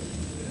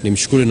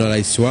 nimshukuru na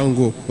rais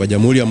wangu wa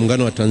Jamhuri ya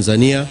Muungano wa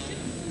Tanzania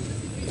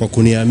kwa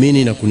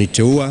kuniamini na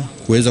kuniteua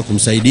kuweza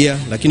kumsaidia,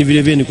 lakini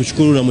vile vile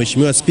nikushukuru na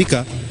Mheshimiwa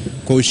Spika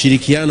kwa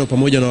ushirikiano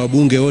pamoja na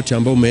wabunge wote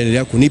ambao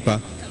mmeendelea kunipa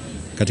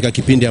katika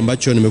kipindi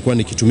ambacho nimekuwa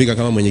nikitumika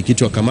kama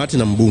mwenyekiti wa kamati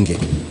na mbunge.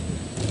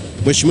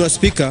 Mheshimiwa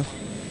Spika,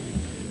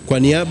 kwa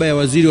niaba ya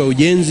Waziri wa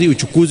Ujenzi,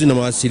 Uchukuzi na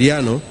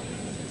Mawasiliano,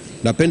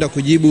 napenda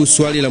kujibu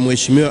swali la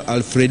Mheshimiwa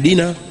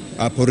Alfredina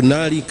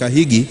Apolinari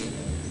Kahigi,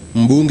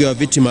 mbunge wa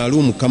viti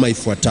maalum kama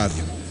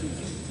ifuatavyo.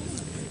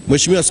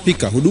 Mheshimiwa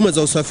Spika, huduma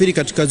za usafiri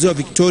katika Ziwa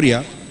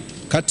Victoria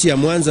kati ya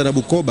Mwanza na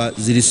Bukoba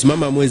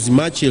zilisimama mwezi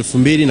Machi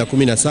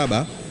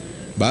 2017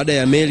 baada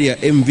ya meli ya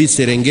MV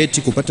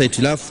Serengeti kupata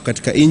hitilafu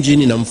katika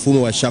injini na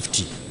mfumo wa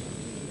shafti.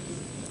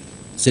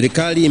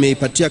 Serikali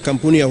imeipatia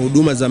kampuni ya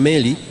huduma za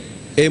meli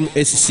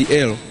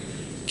MSCL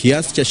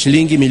kiasi cha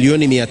shilingi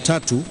milioni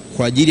 300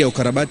 kwa ajili ya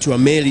ukarabati wa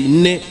meli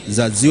 4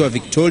 za Ziwa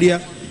Victoria,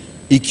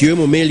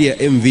 ikiwemo meli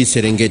ya MV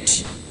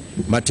Serengeti.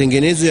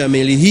 Matengenezo ya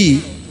meli hii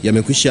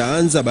yamekwisha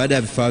anza baada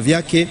ya vifaa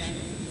vyake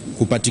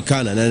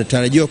kupatikana na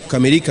yanatarajiwa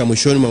kukamilika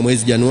mwishoni mwa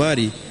mwezi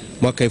Januari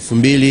mwaka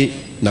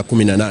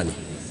 2018.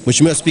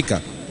 Mheshimiwa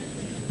Spika,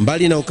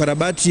 mbali na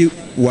ukarabati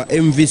wa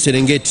MV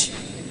Serengeti,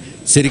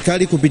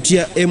 serikali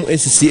kupitia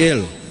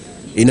MSCL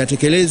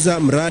inatekeleza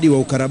mradi wa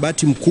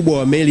ukarabati mkubwa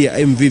wa meli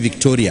ya MV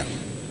Victoria.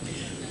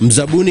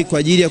 Mzabuni kwa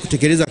ajili ya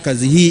kutekeleza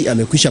kazi hii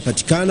amekwisha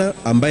patikana,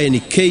 ambaye ni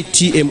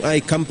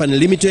KTMI Company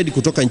Limited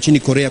kutoka nchini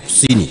Korea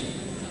Kusini.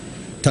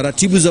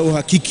 Taratibu za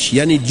uhakiki,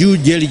 yani due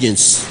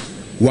diligence,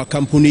 wa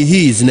kampuni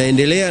hii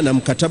zinaendelea na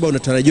mkataba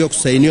unatarajiwa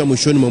kusainiwa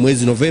mwishoni mwa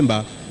mwezi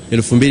Novemba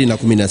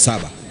 2017.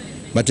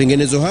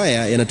 Matengenezo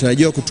haya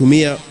yanatarajiwa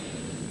kutumia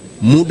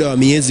muda wa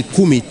miezi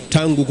 10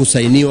 tangu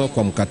kusainiwa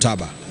kwa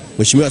mkataba.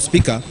 Mheshimiwa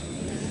Spika,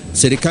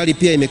 serikali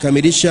pia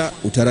imekamilisha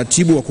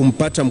utaratibu wa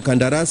kumpata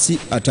mkandarasi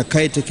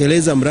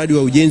atakayetekeleza mradi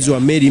wa ujenzi wa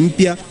meli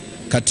mpya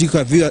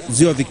katika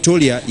Ziwa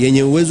Victoria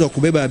yenye uwezo wa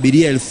kubeba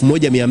abiria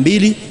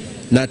 1200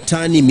 na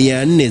tani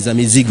 400 za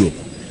mizigo.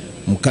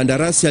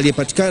 Mkandarasi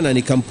aliyepatikana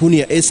ni kampuni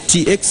ya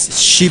STX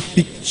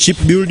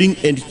Shipbuilding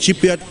and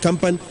Shipyard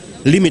Company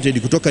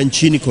Limited kutoka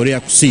nchini Korea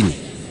Kusini.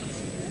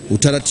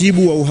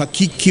 Utaratibu wa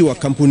uhakiki wa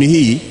kampuni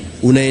hii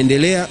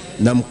unaendelea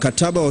na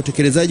mkataba wa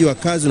utekelezaji wa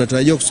kazi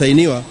unatarajiwa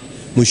kusainiwa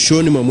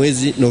mwishoni mwa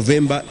mwezi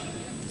Novemba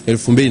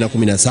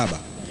 2017.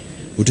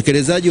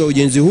 Utekelezaji wa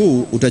ujenzi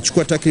huu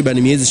utachukua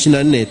takriban miezi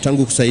 24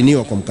 tangu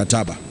kusainiwa kwa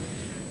mkataba.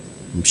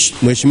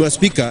 Mheshimiwa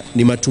Spika,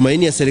 ni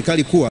matumaini ya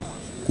serikali kuwa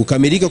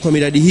kukamilika kwa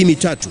miradi hii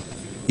mitatu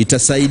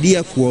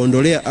itasaidia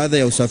kuwaondolea adha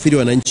ya usafiri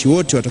wananchi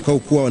wote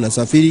watakaokuwa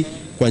wanasafiri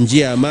kwa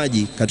njia ya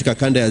maji katika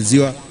kanda ya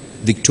Ziwa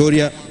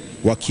Victoria,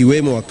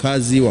 wakiwemo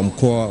wakazi wa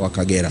mkoa wa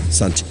Kagera.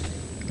 Asante.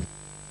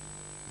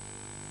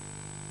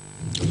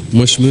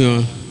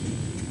 Mheshimiwa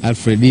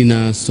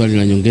Alfredina, swali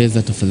la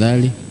nyongeza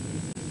tafadhali.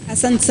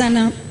 Asante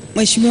sana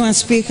Mheshimiwa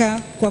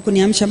Spika kwa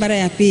kuniamsha mara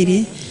ya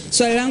pili.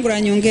 Swali langu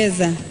la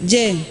nyongeza,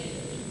 je,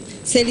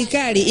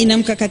 serikali ina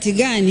mkakati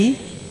gani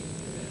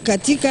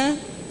katika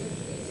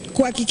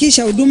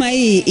kuhakikisha huduma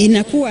hii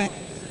inakuwa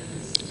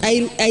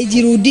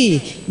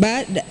haijirudii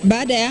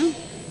baada ya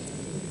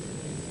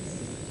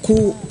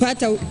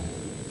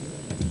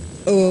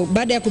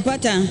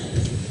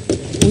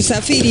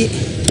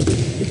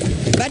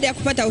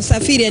kupata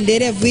usafiri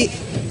endelevu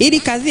ili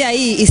kadhia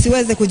hii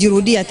isiweze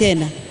kujirudia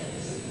tena?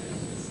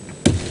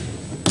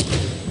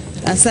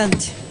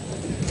 Asante.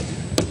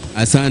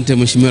 Asante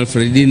Mheshimiwa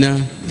Alfredina.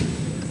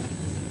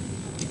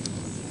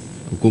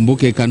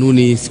 Ukumbuke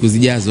kanuni siku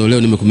zijazo,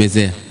 leo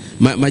nimekumezea.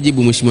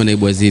 Majibu Mheshimiwa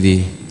naibu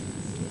waziri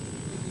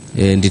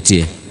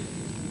Nditie.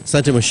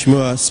 Asante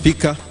Mheshimiwa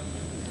Spika,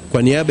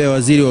 kwa niaba ya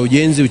Waziri wa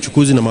Ujenzi,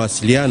 Uchukuzi na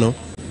Mawasiliano,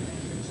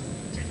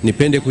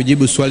 nipende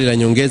kujibu swali la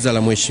nyongeza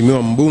la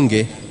Mheshimiwa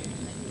mbunge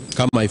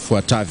kama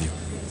ifuatavyo.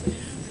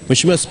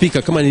 Mheshimiwa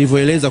Spika, kama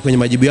nilivyoeleza kwenye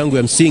majibu yangu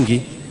ya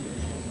msingi,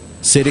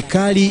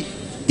 serikali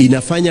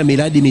inafanya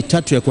miradi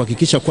mitatu ya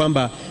kuhakikisha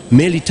kwamba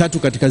meli tatu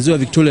katika ziwa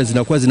Victoria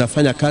zinakuwa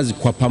zinafanya kazi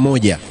kwa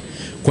pamoja.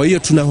 Kwa hiyo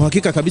tuna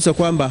uhakika kabisa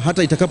kwamba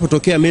hata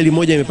itakapotokea meli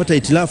moja imepata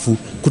hitilafu,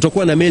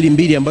 kutakuwa na meli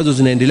mbili ambazo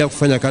zinaendelea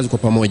kufanya kazi kwa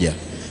pamoja.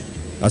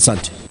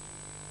 Asante.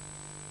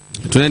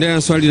 Tunaendelea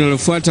na swali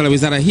linalofuata la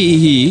wizara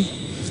hii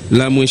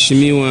la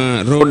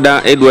Mheshimiwa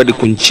Roda Edward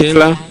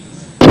Kunchela,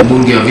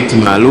 mbunge wa viti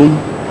maalum.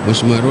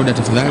 Mheshimiwa Roda,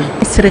 tafadhali.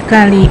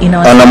 Serikali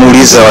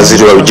anamuuliza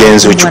Waziri wa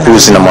Ujenzi,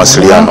 Uchukuzi na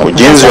Mawasiliano,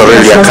 ujenzi wa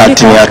reli ya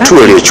kati ni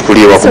hatua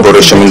iliyochukuliwa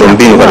kuboresha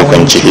miundombinu katika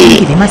nchi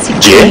hii.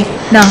 Je,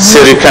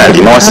 serikali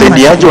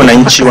inawasaidiaje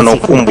wananchi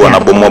wanaokumbwa na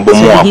bomoa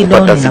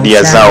kupata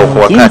fidia zao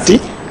kwa wakati,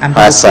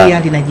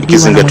 hasa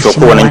ikizingatiwa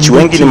kuwa wananchi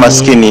wengi ni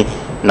maskini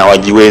na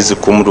wajiwezi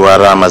kumudu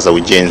gharama za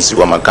ujenzi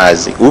wa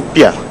makazi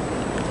upya?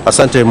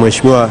 Asante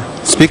Mheshimiwa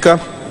Spika.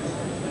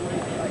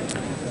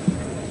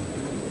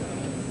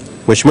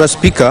 Mheshimiwa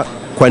Spika,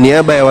 kwa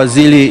niaba ya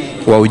Waziri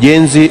wa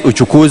Ujenzi,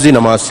 Uchukuzi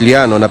na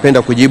Mawasiliano,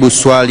 napenda kujibu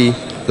swali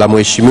la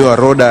Mheshimiwa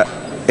Roda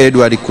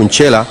Edward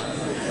Kunchela,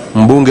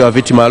 mbunge wa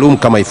viti maalum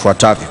kama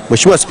ifuatavyo.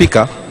 Mheshimiwa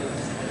Spika,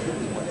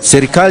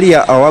 serikali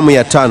ya awamu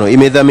ya 5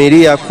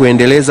 imedhamiria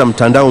kuendeleza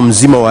mtandao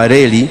mzima wa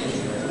reli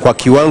kwa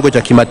kiwango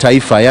cha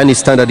kimataifa, yani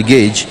standard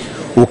gauge,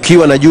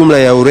 ukiwa na jumla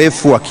ya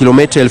urefu wa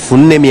kilomita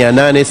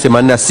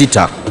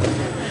 4886.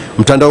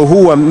 Mtandao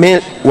huu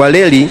wa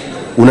reli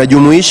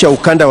unajumuisha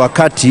ukanda wa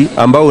kati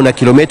ambao una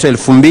kilomita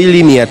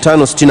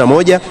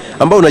 2561,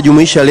 ambao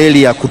unajumuisha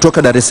reli ya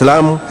kutoka Dar es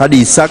Salaam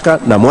hadi Isaka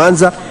na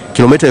Mwanza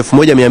kilomita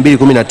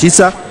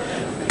 1219,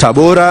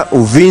 Tabora,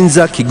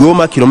 Uvinza,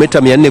 Kigoma kilomita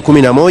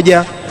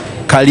 411,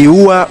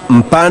 Kaliua,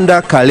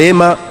 Mpanda,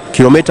 Kalema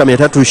kilomita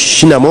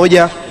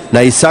 321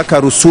 na Isaka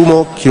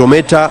Rusumo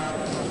kilomita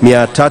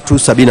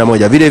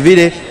 371. Vile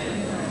vile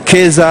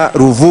Keza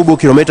Ruvubu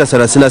kilomita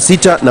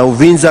 36 na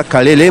Uvinza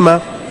Kalelema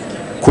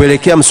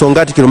kuelekea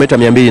Msongati kilomita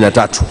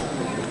 203.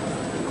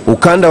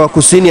 Ukanda wa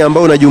kusini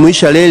ambao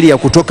unajumuisha reli ya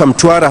kutoka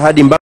Mtwara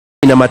hadi Mbamba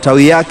na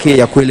matawi yake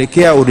ya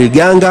kuelekea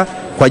Uriganga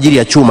kwa ajili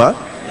ya chuma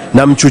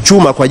na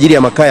Mchuchuma kwa ajili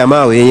ya makaa ya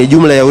mawe yenye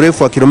jumla ya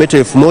urefu wa kilomita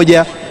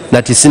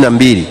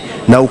 1092,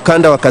 na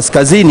ukanda wa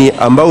kaskazini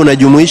ambao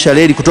unajumuisha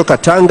reli kutoka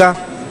Tanga,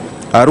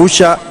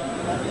 Arusha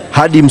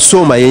hadi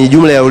Msoma yenye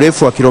jumla ya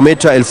urefu wa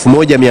kilomita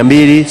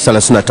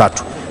 1233.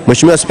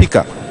 Mheshimiwa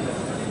Spika,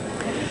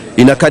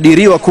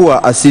 inakadiriwa kuwa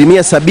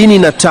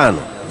 75%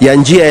 ya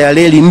njia ya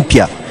reli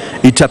mpya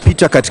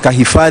itapita katika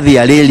hifadhi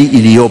ya reli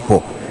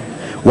iliyopo.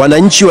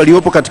 Wananchi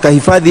waliopo katika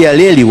hifadhi ya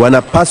reli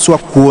wanapaswa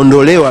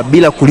kuondolewa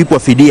bila kulipwa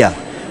fidia,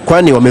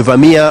 kwani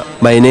wamevamia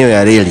maeneo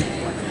ya reli.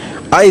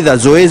 Aidha,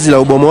 zoezi la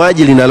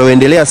ubomoaji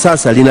linaloendelea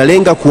sasa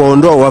linalenga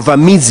kuwaondoa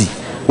wavamizi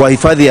wa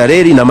hifadhi ya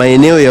reli na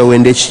maeneo ya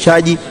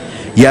uendeshaji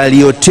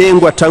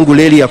yaliyotengwa tangu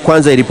reli ya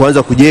kwanza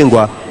ilipoanza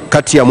kujengwa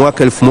kati ya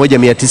mwaka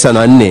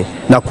 1904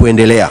 na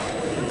kuendelea.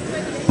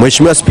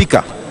 Mheshimiwa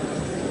Spika,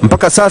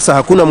 mpaka sasa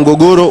hakuna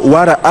mgogoro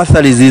wala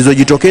athari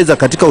zilizojitokeza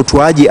katika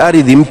utoaji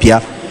ardhi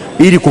mpya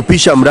ili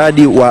kupisha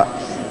mradi wa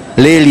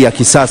reli ya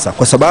kisasa,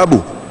 kwa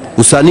sababu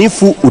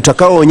usanifu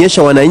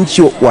utakaoonyesha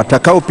wananchi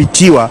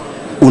watakaopitiwa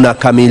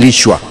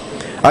unakamilishwa.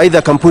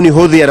 Aidha, kampuni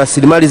hodhi ya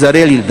rasilimali za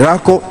reli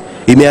RACO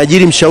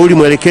imeajiri mshauri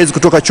mwelekezi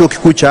kutoka Chuo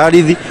Kikuu cha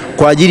Ardhi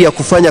kwa ajili ya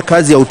kufanya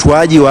kazi ya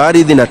utoaji wa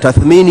ardhi na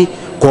tathmini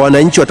kwa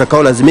wananchi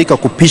watakaolazimika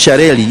kupisha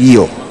reli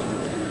hiyo.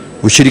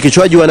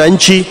 Ushirikishwaji wa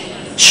wananchi,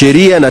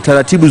 sheria na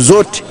taratibu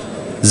zote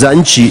za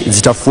nchi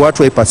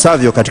zitafuatwa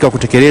ipasavyo katika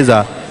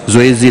kutekeleza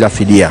zoezi la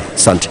fidia.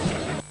 Asante.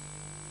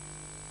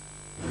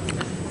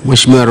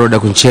 Mheshimiwa Roda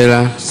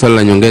Kunchela, swali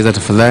la nyongeza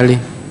tafadhali.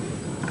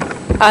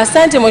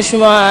 Asante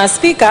Mheshimiwa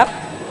Spika.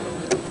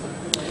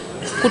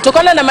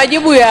 Kutokana na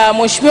majibu ya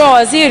Mheshimiwa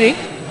Waziri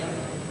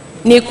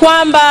ni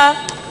kwamba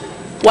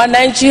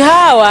wananchi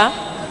hawa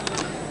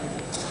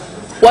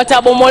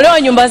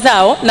watabomolewa nyumba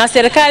zao na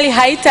serikali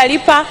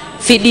haitalipa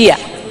fidia,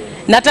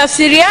 na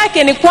tafsiri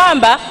yake ni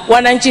kwamba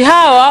wananchi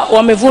hawa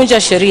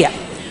wamevunja sheria.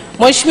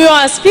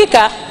 Mheshimiwa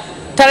Spika,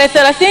 tarehe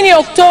 30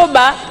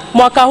 Oktoba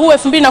mwaka huu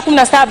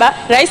 2017,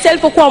 Rais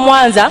alipokuwa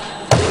Mwanza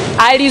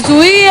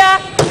alizuia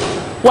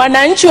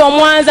wananchi wa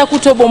Mwanza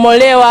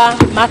kutobomolewa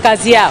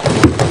makazi yao.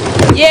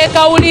 Je,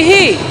 kauli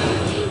hii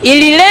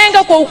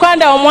ililenga kwa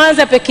ukanda wa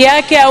Mwanza peke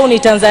yake au ni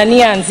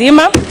Tanzania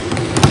nzima?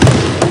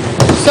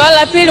 Swali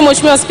la pili,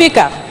 Mheshimiwa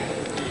Spika,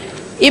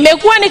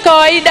 imekuwa ni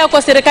kawaida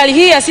kwa serikali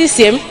hii ya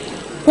CCM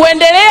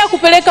kuendelea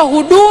kupeleka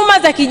huduma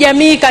za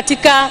kijamii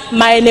katika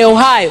maeneo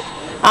hayo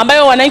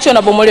ambayo wananchi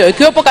wanabomolewa,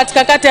 ikiwepo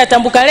katika kata ya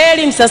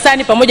Tambukareli,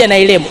 Msasani pamoja na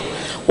Ilembo.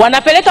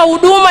 Wanapeleka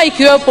huduma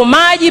ikiwepo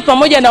maji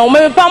pamoja na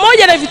umeme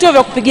pamoja na vituo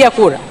vya kupigia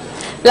kura.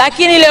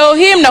 Lakini leo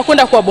hii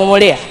mnakwenda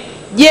kuwabomolea.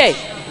 Je,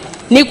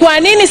 ni kwa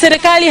nini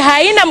serikali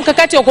haina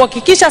mkakati wa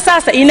kuhakikisha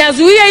sasa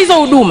inazuia hizo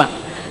huduma?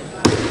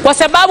 Kwa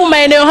sababu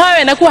maeneo hayo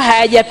yanakuwa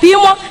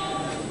hayajapimwa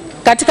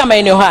katika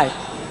maeneo hayo.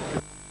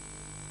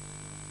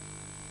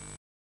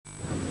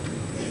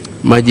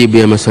 Majibu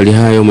ya maswali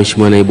hayo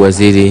Mheshimiwa Naibu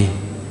Waziri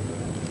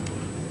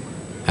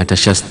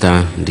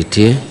Atashasta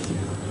Nditie.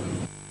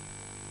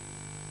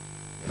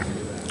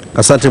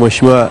 Asante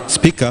Mheshimiwa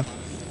Spika.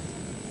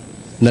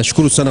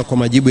 Nashukuru sana kwa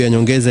majibu ya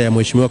nyongeza ya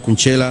Mheshimiwa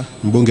Kunchela,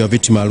 mbunge wa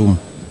viti maalum.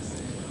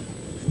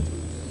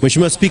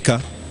 Mheshimiwa Spika,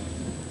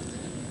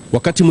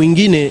 wakati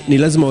mwingine ni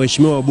lazima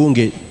waheshimiwa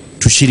wabunge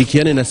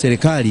tushirikiane na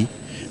serikali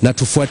na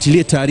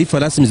tufuatilie taarifa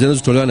rasmi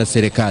zinazotolewa na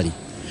serikali.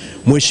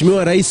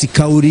 Mheshimiwa Rais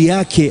kauli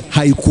yake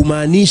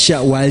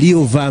haikumaanisha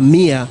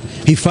waliovamia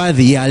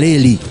hifadhi ya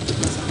Leli.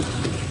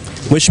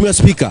 Mheshimiwa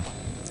Spika,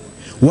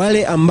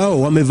 wale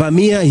ambao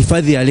wamevamia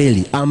hifadhi ya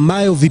Leli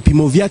ambayo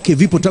vipimo vyake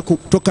vipo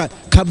toka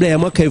kabla ya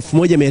mwaka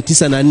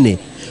 1904,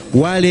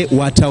 wale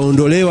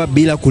wataondolewa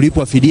bila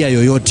kulipwa fidia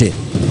yoyote.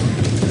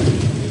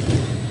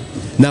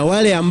 Na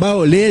wale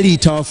ambao Leli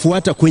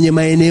itawafuata kwenye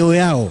maeneo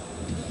yao,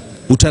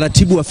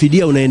 utaratibu wa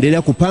fidia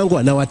unaendelea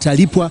kupangwa na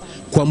watalipwa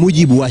kwa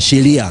mujibu wa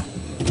sheria.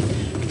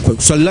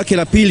 Swali lake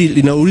la pili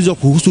linaulizwa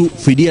kuhusu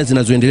fidia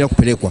zinazoendelea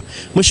kupelekwa.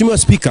 Mheshimiwa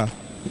Spika,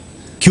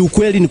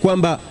 kiukweli ni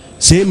kwamba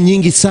sehemu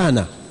nyingi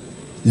sana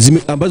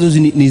ambazo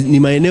ni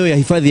maeneo ya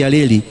hifadhi ya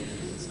Leli,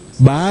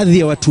 baadhi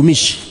ya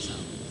watumishi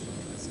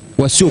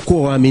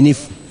wasiokuwa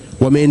waaminifu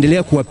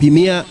wameendelea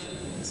kuwapimia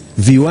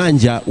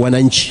viwanja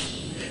wananchi,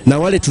 na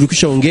wale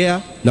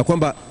tulikwishaongea na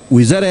kwamba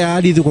Wizara ya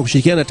Ardhi kwa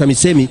kushirikiana na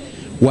TAMISEMI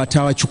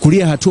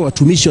watawachukulia hatua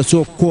watumishi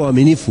wasiokuwa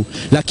waaminifu,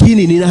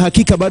 lakini nina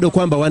hakika bado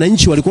kwamba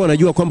wananchi walikuwa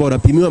wanajua kwamba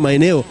wanapimiwa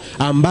maeneo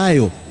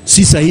ambayo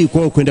si sahihi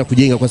kwao kwenda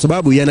kujenga, kwa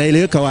sababu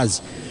yanaeleweka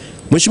wazi.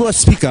 Mheshimiwa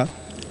Spika,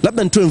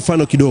 labda nitoe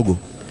mfano kidogo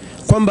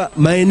kwamba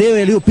maeneo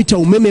yaliyopita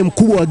umeme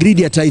mkubwa wa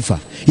gridi ya taifa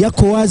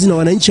yako wazi na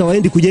wananchi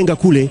hawaendi kujenga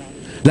kule,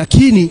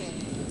 lakini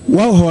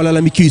wao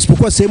hawalalamiki,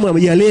 isipokuwa sehemu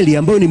ya Leli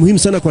ambayo ni muhimu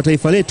sana kwa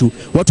taifa letu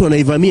watu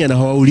wanaivamia na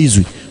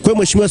hawaulizwi. Kwa hiyo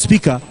Mheshimiwa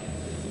Spika,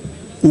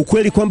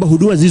 ukweli kwamba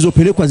huduma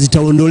zilizopelekwa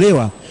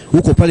zitaondolewa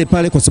huko pale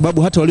pale, kwa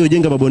sababu hata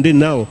waliojenga mabondeni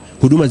nao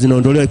huduma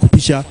zinaondolewa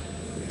kupisha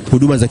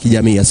huduma za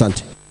kijamii.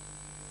 Asante.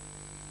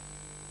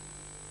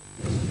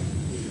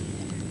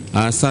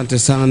 Asante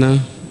sana.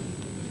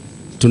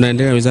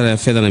 Tunaendelea Wizara ya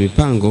Fedha na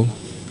Mipango.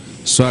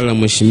 Swali la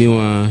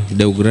Mheshimiwa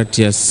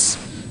Deogratius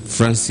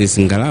Francis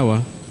Ngalawa,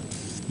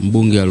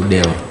 mbunge wa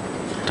Ludewa.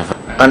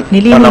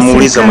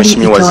 Anamuuliza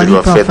Mheshimiwa Waziri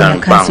wa Fedha na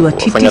Mipango,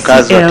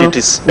 wafanyakazi wa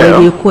TTCL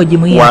waliokuwa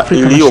Jumuiya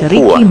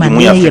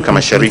ya Afrika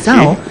Mashariki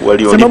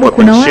waliolipwa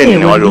pensheni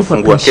na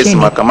waliofungua kesi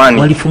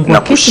mahakamani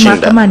na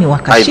kushinda.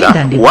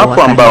 Aidha,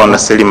 wapo ambao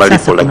wanastahili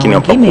malipo lakini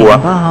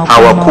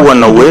hawakuwa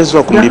na uwezo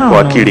wa kumlipa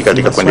wakili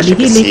katika kuendesha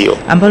kesi hiyo.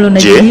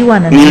 Je,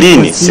 ni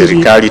lini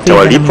serikali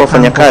itawalipa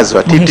wafanyakazi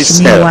wa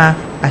TTCL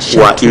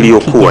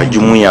waliokuwa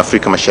Jumuiya ya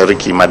Afrika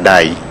Mashariki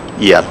madai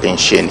ya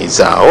pensheni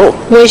zao?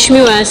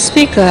 Mheshimiwa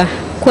Spika,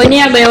 kwa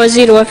niaba ya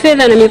Waziri wa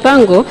Fedha na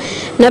Mipango,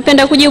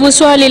 napenda kujibu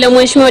swali la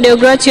Mheshimiwa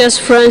Deogratius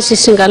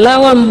Francis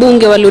Ngalawa,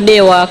 mbunge wa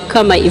Ludewa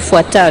kama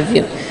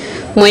ifuatavyo.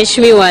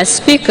 Mheshimiwa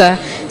Spika,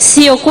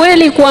 sio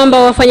kweli kwamba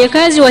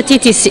wafanyakazi wa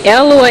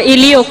TTCL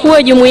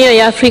iliyokuwa Jumuiya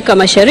ya Afrika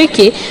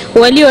Mashariki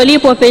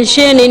waliolipwa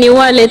pensheni ni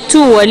wale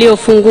tu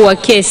waliofungua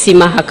kesi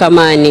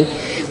mahakamani.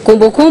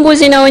 Kumbukumbu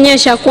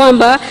zinaonyesha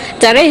kwamba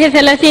tarehe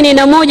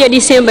 31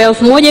 Disemba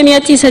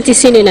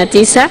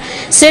 1999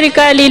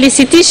 serikali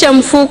ilisitisha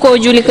mfuko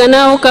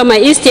ujulikanao kama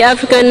East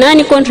African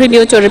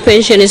Non-Contributory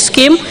Pension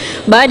Scheme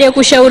baada ya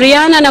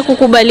kushauriana na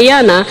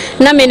kukubaliana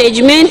na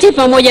management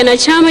pamoja na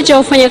chama cha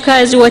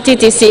wafanyakazi wa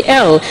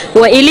TTCL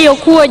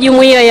iliyokuwa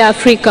Jumuiya ya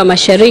Afrika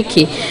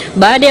Mashariki.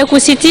 Baada ya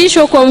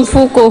kusitishwa kwa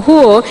mfuko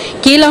huo,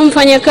 kila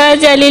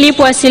mfanyakazi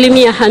alilipwa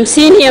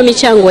 50% ya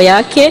michango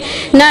yake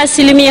na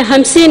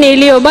 50%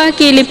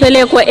 iliyobaki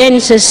ilipelekwa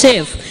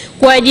NSSF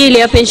kwa ajili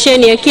ya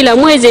pensheni ya kila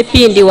mwezi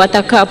pindi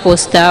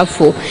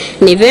watakapostaafu.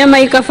 Ni vema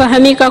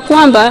ikafahamika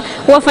kwamba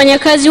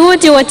wafanyakazi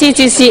wote wa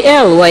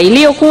TTCL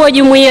iliyokuwa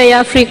Jumuiya ya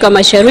Afrika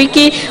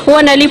Mashariki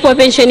wanalipwa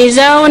pensheni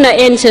zao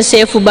na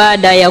NSSF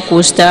baada ya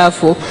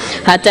kustaafu.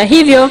 Hata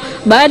hivyo,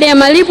 baada ya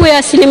malipo ya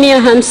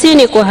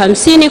 50% kwa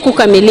 50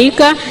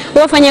 kukamilika,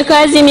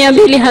 wafanyakazi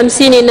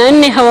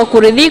 254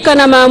 hawakuridhika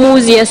na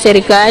maamuzi ya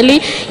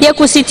serikali ya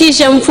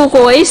kusitisha mfuko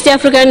wa East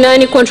African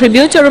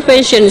Non-Contributory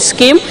Pension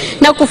Scheme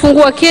na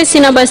kufungua kesi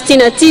namba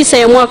 69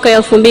 ya mwaka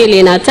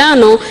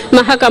 2005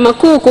 Mahakama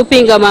Kuu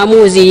kupinga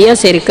maamuzi ya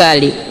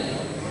serikali.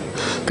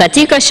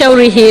 Katika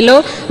shauri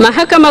hilo,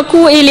 Mahakama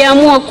Kuu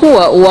iliamua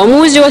kuwa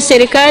uamuzi wa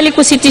serikali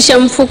kusitisha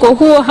mfuko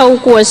huo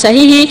haukuwa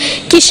sahihi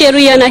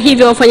kisheria, na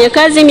hivyo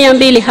wafanyakazi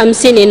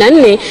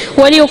 254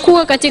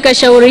 waliokuwa katika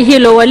shauri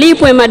hilo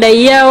walipwe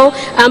madai yao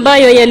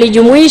ambayo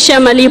yalijumuisha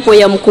malipo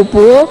ya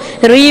mkupuo,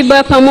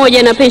 riba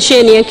pamoja na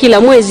pensheni ya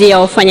kila mwezi ya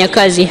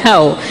wafanyakazi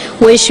hao.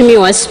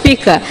 Mheshimiwa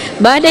Spika,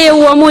 baada ya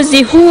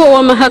uamuzi huo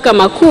wa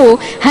Mahakama Kuu,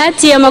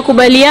 hati ya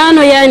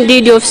makubaliano ya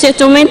deed of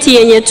settlement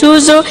yenye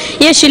tuzo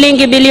ya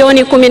shilingi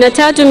bilioni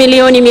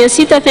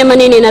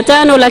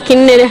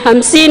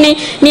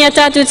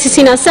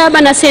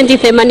 13,655,450,397 na senti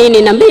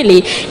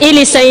 82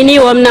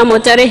 ilisainiwa mnamo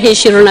tarehe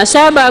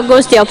 27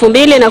 Agosti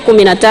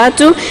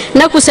 2013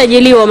 na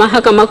kusajiliwa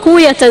Mahakama Kuu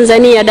ya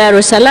Tanzania Dar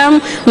es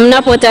Salaam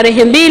mnapo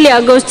tarehe 2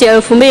 Agosti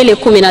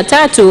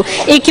 2013,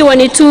 ikiwa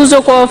ni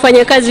tuzo kwa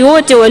wafanyakazi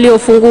wote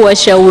waliofungua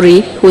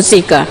shauri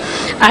husika.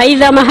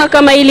 Aidha,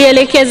 mahakama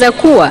ilielekeza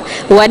kuwa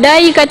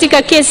wadai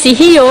katika kesi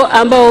hiyo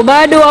ambao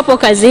bado wapo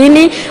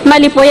kazini,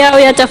 malipo yao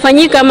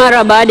yatafanyika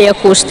mara baada ya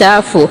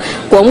kustaafu.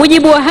 Kwa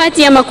mujibu wa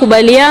hati ya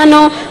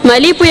makubaliano,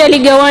 malipo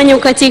yaligawanywa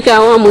katika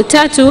awamu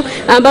 3,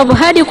 ambapo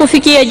hadi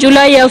kufikia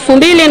Julai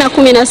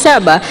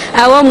 2017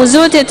 awamu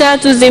zote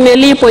 3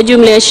 zimelipwa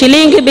jumla ya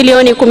shilingi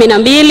bilioni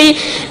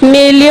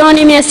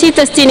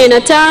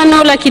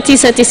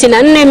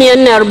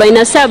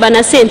 12,665,994,447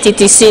 na senti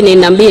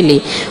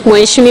 92.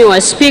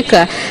 Mheshimiwa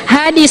Spika,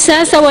 hadi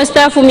sasa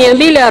wastaafu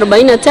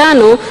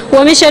 245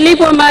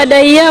 wameshalipwa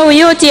madai yao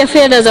yote ya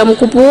fedha za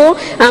mkupuo,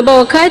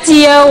 ambao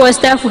kati yao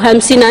wastaafu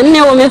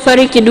 54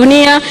 wamefariki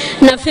dunia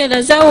na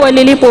fedha zao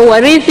walilipwa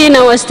warithi,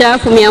 na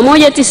wastaafu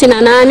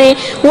 198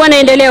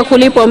 wanaendelea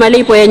kulipwa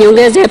malipo ya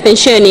nyongeza ya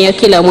pensheni ya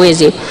kila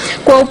mwezi.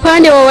 Kwa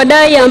upande wa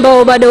wadai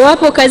ambao bado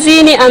wapo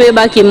kazini,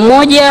 amebaki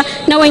mmoja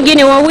na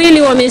wengine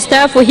wawili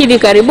wamestaafu hivi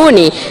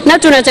karibuni, na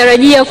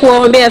tunatarajia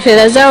kuwaombea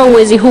fedha zao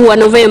mwezi huu wa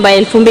Novemba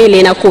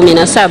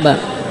 2017.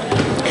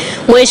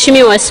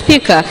 Mheshimiwa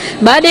Spika,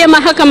 baada ya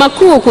Mahakama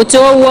Kuu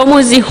kutoa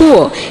uamuzi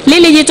huo,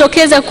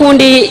 lilijitokeza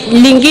kundi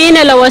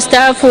lingine la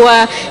wastaafu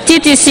wa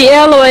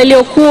TTCL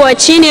waliokuwa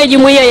chini ya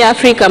Jumuiya ya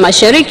Afrika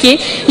Mashariki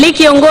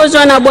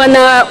likiongozwa na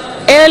Bwana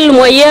L.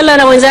 Mwayela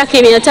na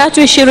wenzake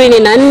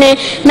 324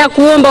 na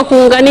kuomba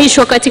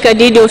kuunganishwa katika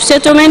deed of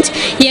settlement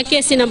ya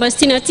kesi namba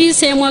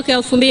 69 ya mwaka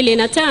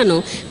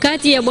 2005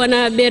 kati ya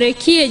Bwana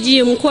Berekie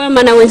G.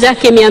 Mkwama na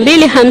wenzake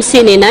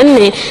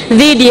 254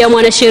 dhidi ya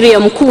mwanasheria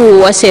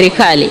mkuu wa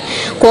serikali.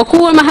 Kwa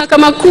kuwa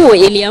Mahakama Kuu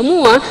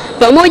iliamua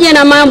pamoja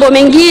na mambo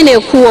mengine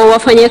kuwa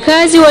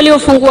wafanyakazi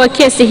waliofungua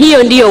kesi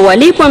hiyo ndio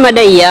walipwa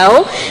madai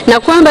yao, na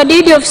kwamba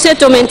deed of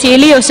settlement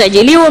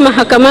iliyosajiliwa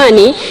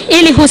mahakamani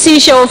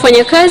ilihusisha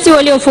wafanyakazi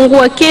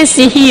waliofungua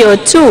kesi hiyo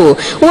tu,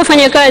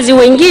 wafanyakazi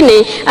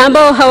wengine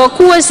ambao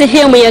hawakuwa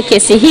sehemu ya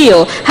kesi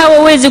hiyo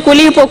hawawezi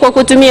kulipwa kwa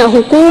kutumia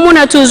hukumu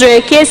na tuzo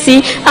ya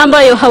kesi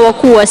ambayo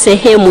hawakuwa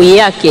sehemu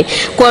yake.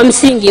 Kwa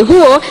msingi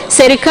huo,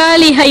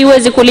 serikali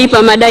haiwezi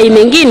kulipa madai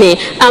mengine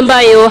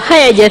ambayo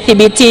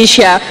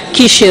hayajathibitisha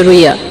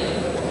kisheria.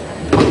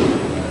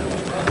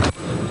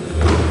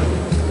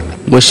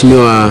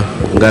 Mheshimiwa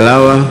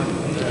Ngalawa.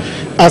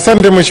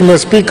 Asante Mheshimiwa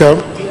Spika.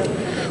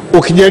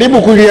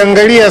 Ukijaribu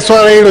kuliangalia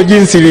swala hilo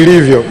jinsi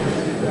lilivyo,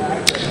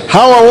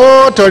 hawa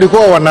wote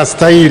walikuwa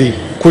wanastahili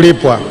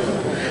kulipwa,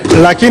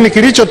 lakini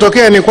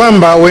kilichotokea ni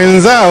kwamba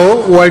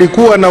wenzao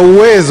walikuwa na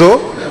uwezo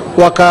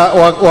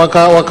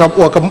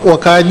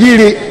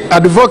wakaajiri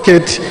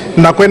advocate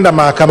na kwenda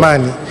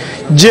mahakamani.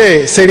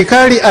 Je,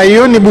 serikali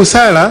haioni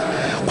busara,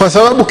 kwa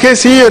sababu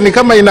kesi hiyo ni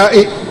kama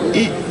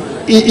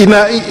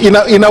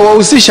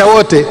inawahusisha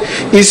wote,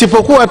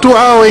 isipokuwa tu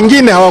hao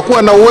wengine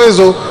hawakuwa na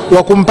uwezo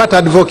wa kumpata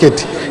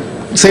advocate?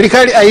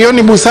 Serikali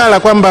haioni busara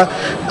kwamba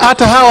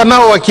hata hawa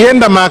nao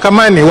wakienda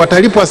mahakamani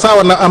watalipwa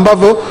sawa na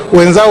ambavyo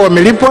wenzao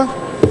wamelipwa?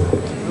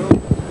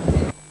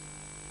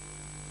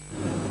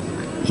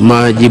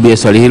 Majibu ya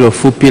swali hilo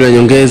fupi la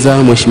nyongeza,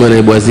 Mheshimiwa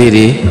Naibu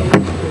Waziri.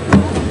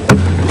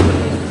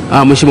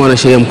 Mheshimiwa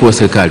Mwanasheria Mkuu wa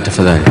Serikali,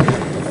 tafadhali.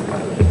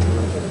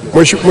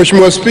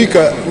 Mheshimiwa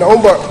Spika,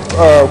 naomba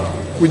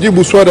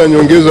kujibu swali la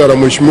nyongeza la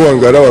Mheshimiwa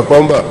Ngalawa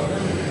kwamba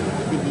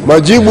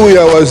majibu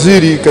ya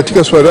waziri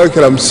katika swali lake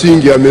la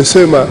msingi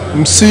amesema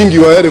msingi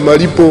wa yale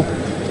malipo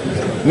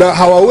na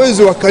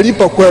hawawezi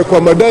wakalipa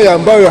kwa madai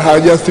ambayo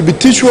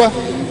hayajathibitishwa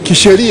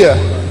kisheria.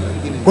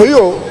 Kwa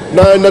hiyo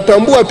na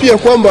natambua pia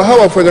kwamba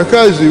hawa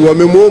wafanyakazi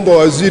wamemwomba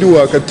waziri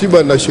wa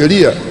Katiba na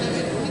Sheria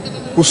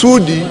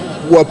kusudi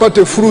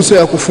wapate fursa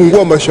ya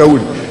kufungua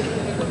mashauri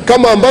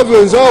kama ambavyo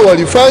wenzao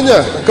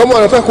walifanya. Kama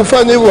wanataka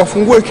kufanya hivyo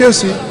wafungue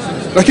kesi,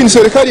 lakini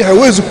serikali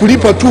haiwezi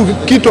kulipa tu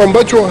kitu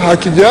ambacho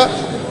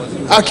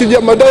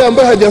hakija madai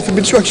ambayo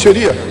hajathibitishwa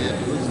kisheria.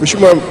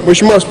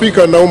 Mheshimiwa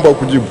Spika, naomba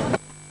kujibu.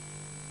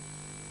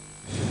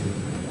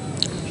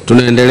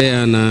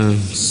 Tunaendelea na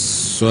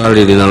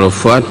swali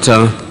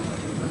linalofuata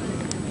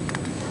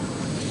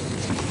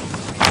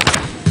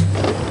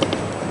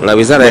la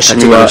Wizara ya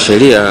Katiba na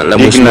Sheria la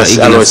Mheshimiwa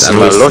Ignas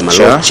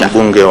Malocha,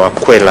 mbunge wa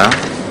Kwela,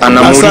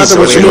 anamuuliza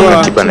Waziri wa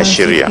Katiba na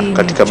Sheria,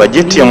 katika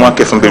bajeti ya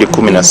mwaka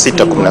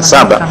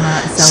 2016-17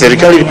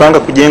 serikali ilipanga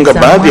kujenga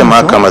baadhi ya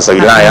mahakama za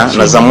wilaya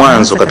na za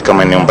mwanzo katika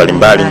maeneo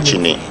mbalimbali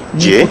nchini.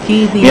 Je,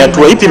 ni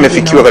hatua ipi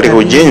imefikiwa katika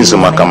ujenzi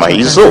wa mahakama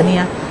hizo?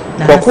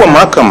 Kwa kuwa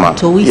mahakama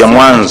ya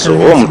mwanzo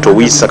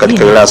Mtowisa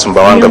katika wilaya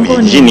Sumbawanga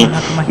vijijini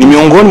ni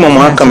miongoni mwa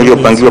mahakama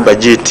iliyopangiwa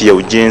bajeti ya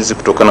ujenzi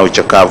kutokana na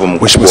uchakavu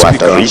mkubwa wa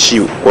hatarishi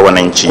wa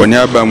wananchi. Kwa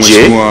niaba ya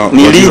Mheshimiwa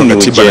Waziri wa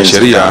Katiba na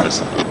Sheria,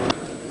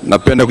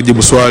 napenda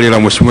kujibu swali la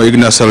Mheshimiwa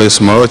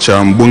Ignas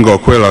Malocha, mbunge wa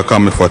Kwela,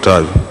 kama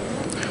ifuatavyo.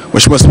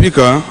 Mheshimiwa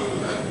Spika,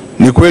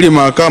 ni kweli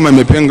mahakama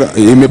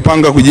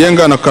imepanga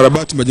kujenga na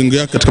kukarabati majengo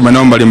yake katika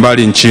maeneo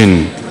mbalimbali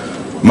nchini.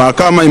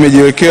 Mahakama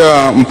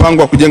imejiwekea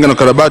mpango wa kujenga na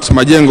kukarabati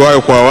majengo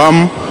hayo kwa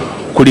awamu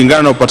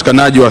kulingana na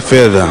upatikanaji wa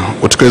fedha.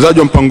 Utekelezaji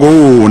wa mpango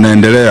huu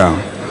unaendelea.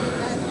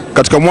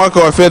 Katika mwaka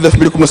wa fedha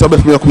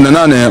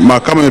 2017-2018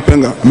 mahakama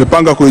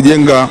imepanga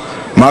kujenga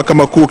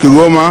Mahakama Kuu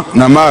Kigoma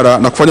na Mara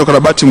na kufanya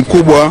ukarabati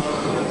mkubwa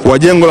wa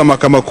jengo la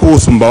Mahakama Kuu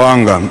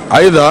Sumbawanga.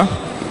 Aidha,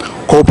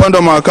 kwa upande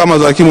wa mahakama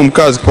za hakimu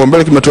mkazi,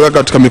 kipaumbele kimetolewa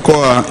katika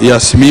mikoa ya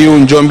Simiyu,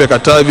 Njombe,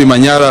 Katavi,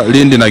 Manyara,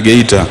 Lindi na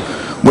Geita.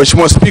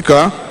 Mheshimiwa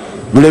Spika,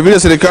 vilevile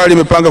serikali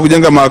imepanga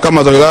kujenga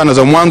mahakama za wilaya na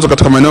za mwanzo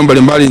katika maeneo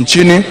mbalimbali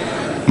nchini.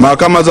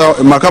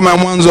 Mahakama ya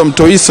mwanzo wa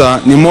Mtoisa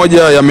ni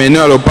moja ya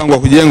maeneo yaliyopangwa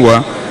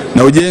kujengwa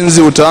na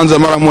ujenzi utaanza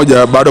mara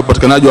moja baada ya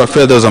upatikanaji wa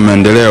fedha za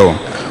maendeleo.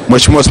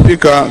 Mheshimiwa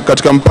Spika,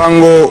 katika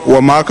mpango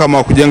wa mahakama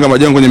wa kujenga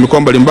majengo kwenye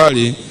mikoa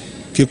mbalimbali,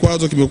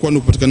 kikwazo kimekuwa ni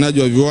upatikanaji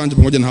wa viwanja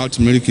pamoja na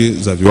hati miliki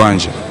za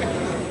viwanja.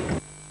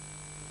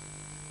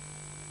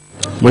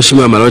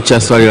 Mheshimiwa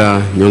Malocha, swali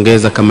la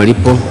nyongeza kama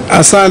lipo.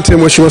 Asante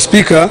Mheshimiwa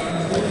Spika.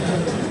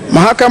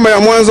 Mahakama ya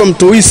mwanzo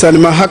Mtoisa ni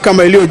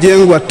mahakama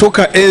iliyojengwa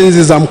toka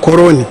enzi za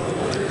mkoloni,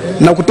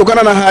 na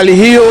kutokana na hali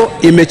hiyo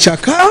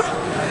imechakaa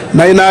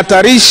na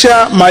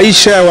inahatarisha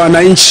maisha ya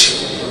wananchi,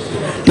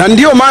 na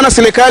ndiyo maana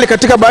serikali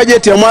katika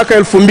bajeti ya mwaka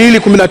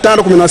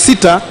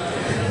 2015-16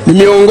 ni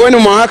miongoni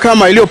mwa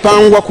mahakama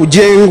iliyopangwa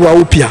kujengwa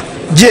upya.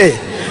 Je,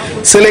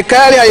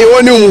 serikali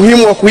haioni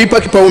umuhimu wa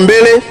kuipa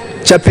kipaumbele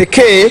cha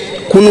pekee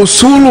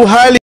kunusuru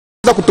hali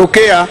za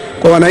kutokea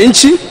kwa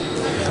wananchi?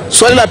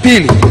 Swali la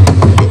pili,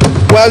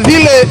 kwa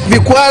vile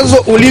vikwazo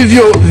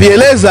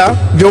ulivyovieleza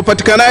vya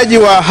upatikanaji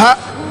wa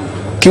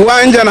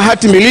kiwanja na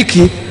hati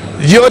miliki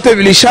vyote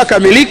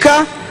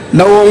vilishakamilika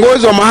na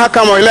uongozi wa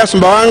mahakama ya wilaya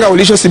Sumbawanga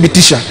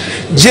ulishothibitisha,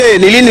 je,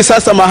 ni lini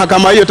sasa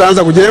mahakama hiyo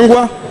itaanza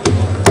kujengwa?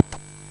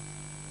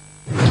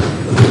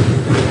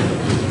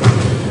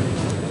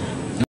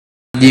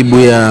 Jibu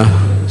ya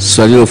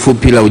swali hilo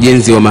fupi la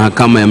ujenzi wa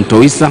mahakama ya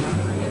Mtoisa,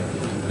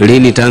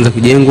 lini itaanza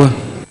kujengwa?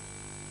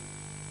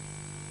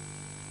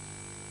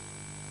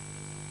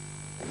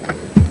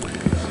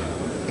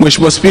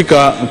 Mheshimiwa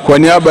Spika, kwa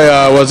niaba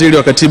ya Waziri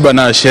wa Katiba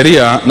na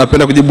Sheria,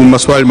 napenda kujibu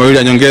maswali mawili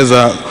ya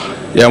nyongeza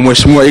ya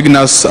Mheshimiwa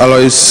Ignas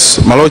Alois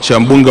Malocha,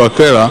 mbunge wa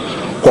Kyela,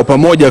 kwa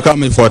pamoja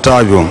kama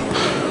ifuatavyo.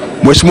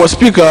 Mheshimiwa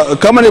Spika,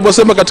 kama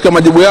nilivyosema katika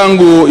majibu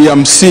yangu ya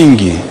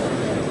msingi,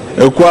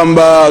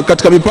 kwamba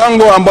katika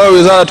mipango ambayo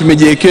wizara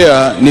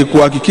tumejiwekea ni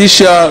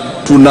kuhakikisha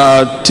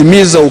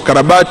tunatimiza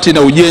ukarabati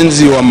na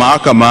ujenzi wa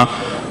mahakama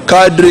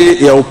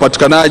kadri ya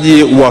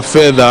upatikanaji wa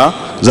fedha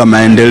za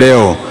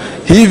maendeleo.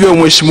 Hivyo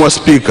Mheshimiwa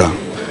Spika,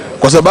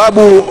 kwa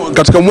sababu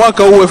katika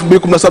mwaka huu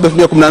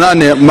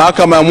 2017-2018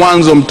 mahakama ya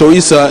mwanzo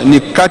Mtoisa ni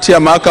kati ya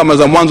mahakama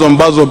za mwanzo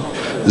ambazo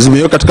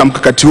zimewekwa katika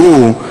mkakati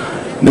huu,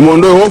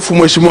 nimuondoe hofu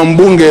Mheshimiwa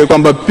mbunge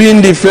kwamba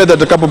pindi fedha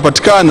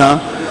zitakapopatikana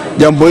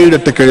jambo hili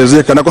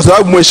litatekelezeka. Na kwa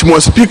sababu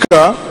Mheshimiwa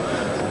Spika,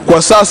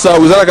 kwa sasa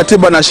Wizara ya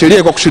Katiba na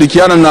Sheria kwa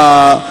kushirikiana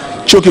na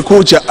Chuo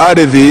Kikuu cha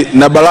Ardhi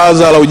na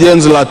Baraza la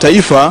Ujenzi la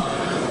Taifa,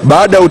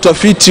 baada ya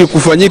utafiti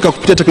kufanyika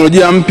kupitia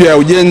teknolojia mpya ya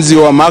ujenzi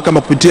wa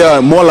mahakama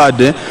kupitia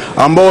MOLAD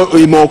ambao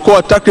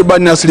imeokoa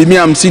takriban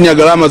 50% ya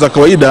gharama za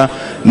kawaida,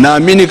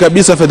 naamini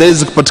kabisa fedha hizi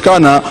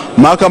zikipatikana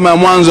mahakama ya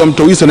mwanzo ya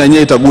Mtoisa na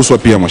yenyewe itaguswa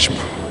pia.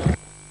 Mheshimiwa.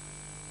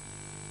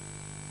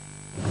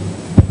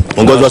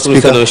 Ongoza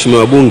Spika na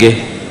Mheshimiwa Bunge.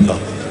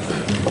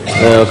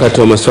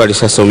 Wakati wa maswali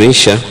sasa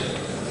umeisha.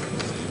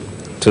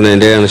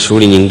 Tunaendelea na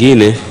shughuli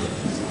nyingine.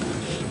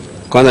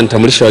 Kwanza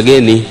nitambulisha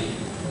wageni.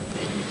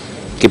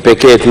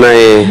 Kipekee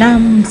tunaye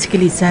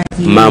msikilizaji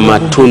Mama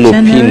Tunu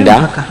Pinda.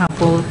 Mpaka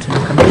hapo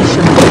tunakamilisha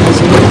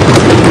matangazo yetu.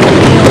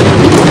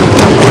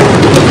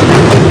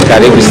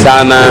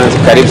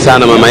 Karibu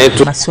sana mama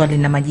yetu. Maswali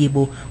na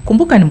majibu.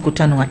 Kumbuka ni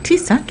mkutano wa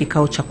Tisa,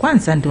 kikao cha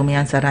kwanza ndio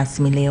umeanza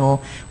rasmi leo.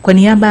 Kwa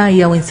niaba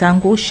ya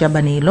wenzangu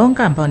Shabani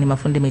Ilonga ambao ni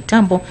mafundi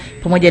mitambo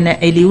pamoja na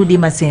Eliudi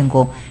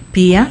Mazengo,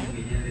 pia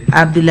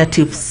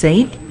Abdulatif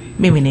Said,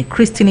 mimi ni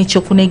Christine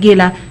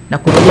Chokunegela na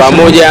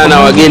pamoja na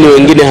wageni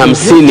wengine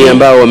 50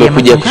 ambao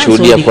wamekuja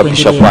kushuhudia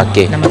kuapisha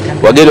kwake.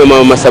 Wageni wa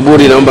Mama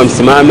Saburi, naomba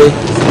msimame.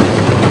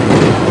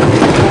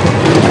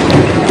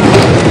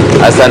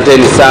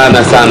 Asanteni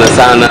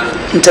sana.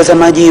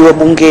 Mtazamaji wa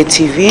Bunge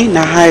TV,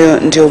 na hayo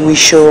ndio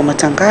mwisho wa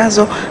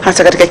matangazo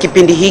hata katika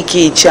kipindi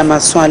hiki cha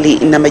maswali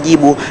na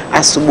majibu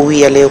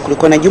asubuhi ya leo.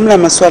 Kulikuwa na jumla ya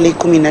maswali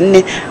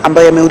 14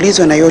 ambayo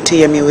yameulizwa na yote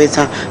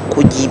yameweza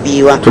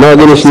kujibiwa. Tuna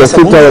wageni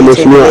 26 wa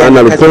Mheshimiwa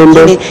Ana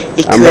Lupembe,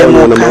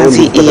 ikiwemo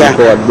kazi ya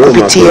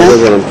kupitia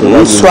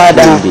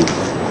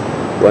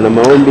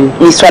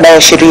miswada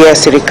ya sheria ya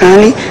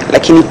serikali,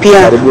 lakini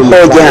pia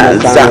hoja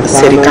za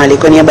serikali.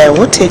 Kwa niaba ya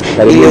wote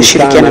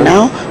iliyoshirikiana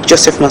nao,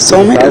 Joseph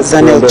Masome,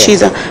 Zanel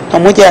Chiza,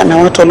 pamoja na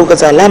watu wa lugha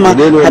za alama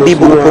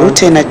Habibu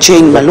Upurute na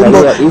Jane Malumbo,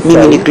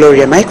 mimi ni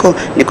Gloria Michael,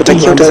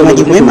 nikutakia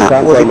utazamaji mwema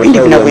wa vipindi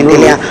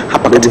vinavyoendelea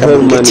hapa katika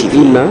Bunge TV.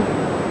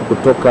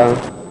 Kutoka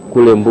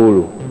kule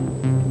Mbulu.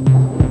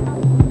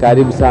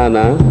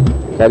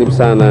 Karibu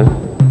sana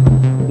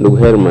ndugu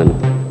Herman.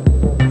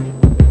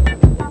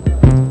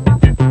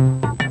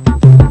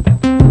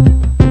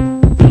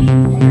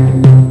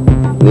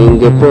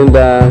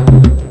 Ningependa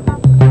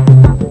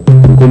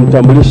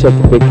kumtambulisha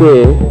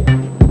kipekee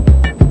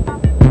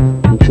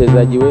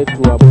mchezaji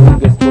wetu wa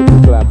Bunge Sports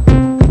Club.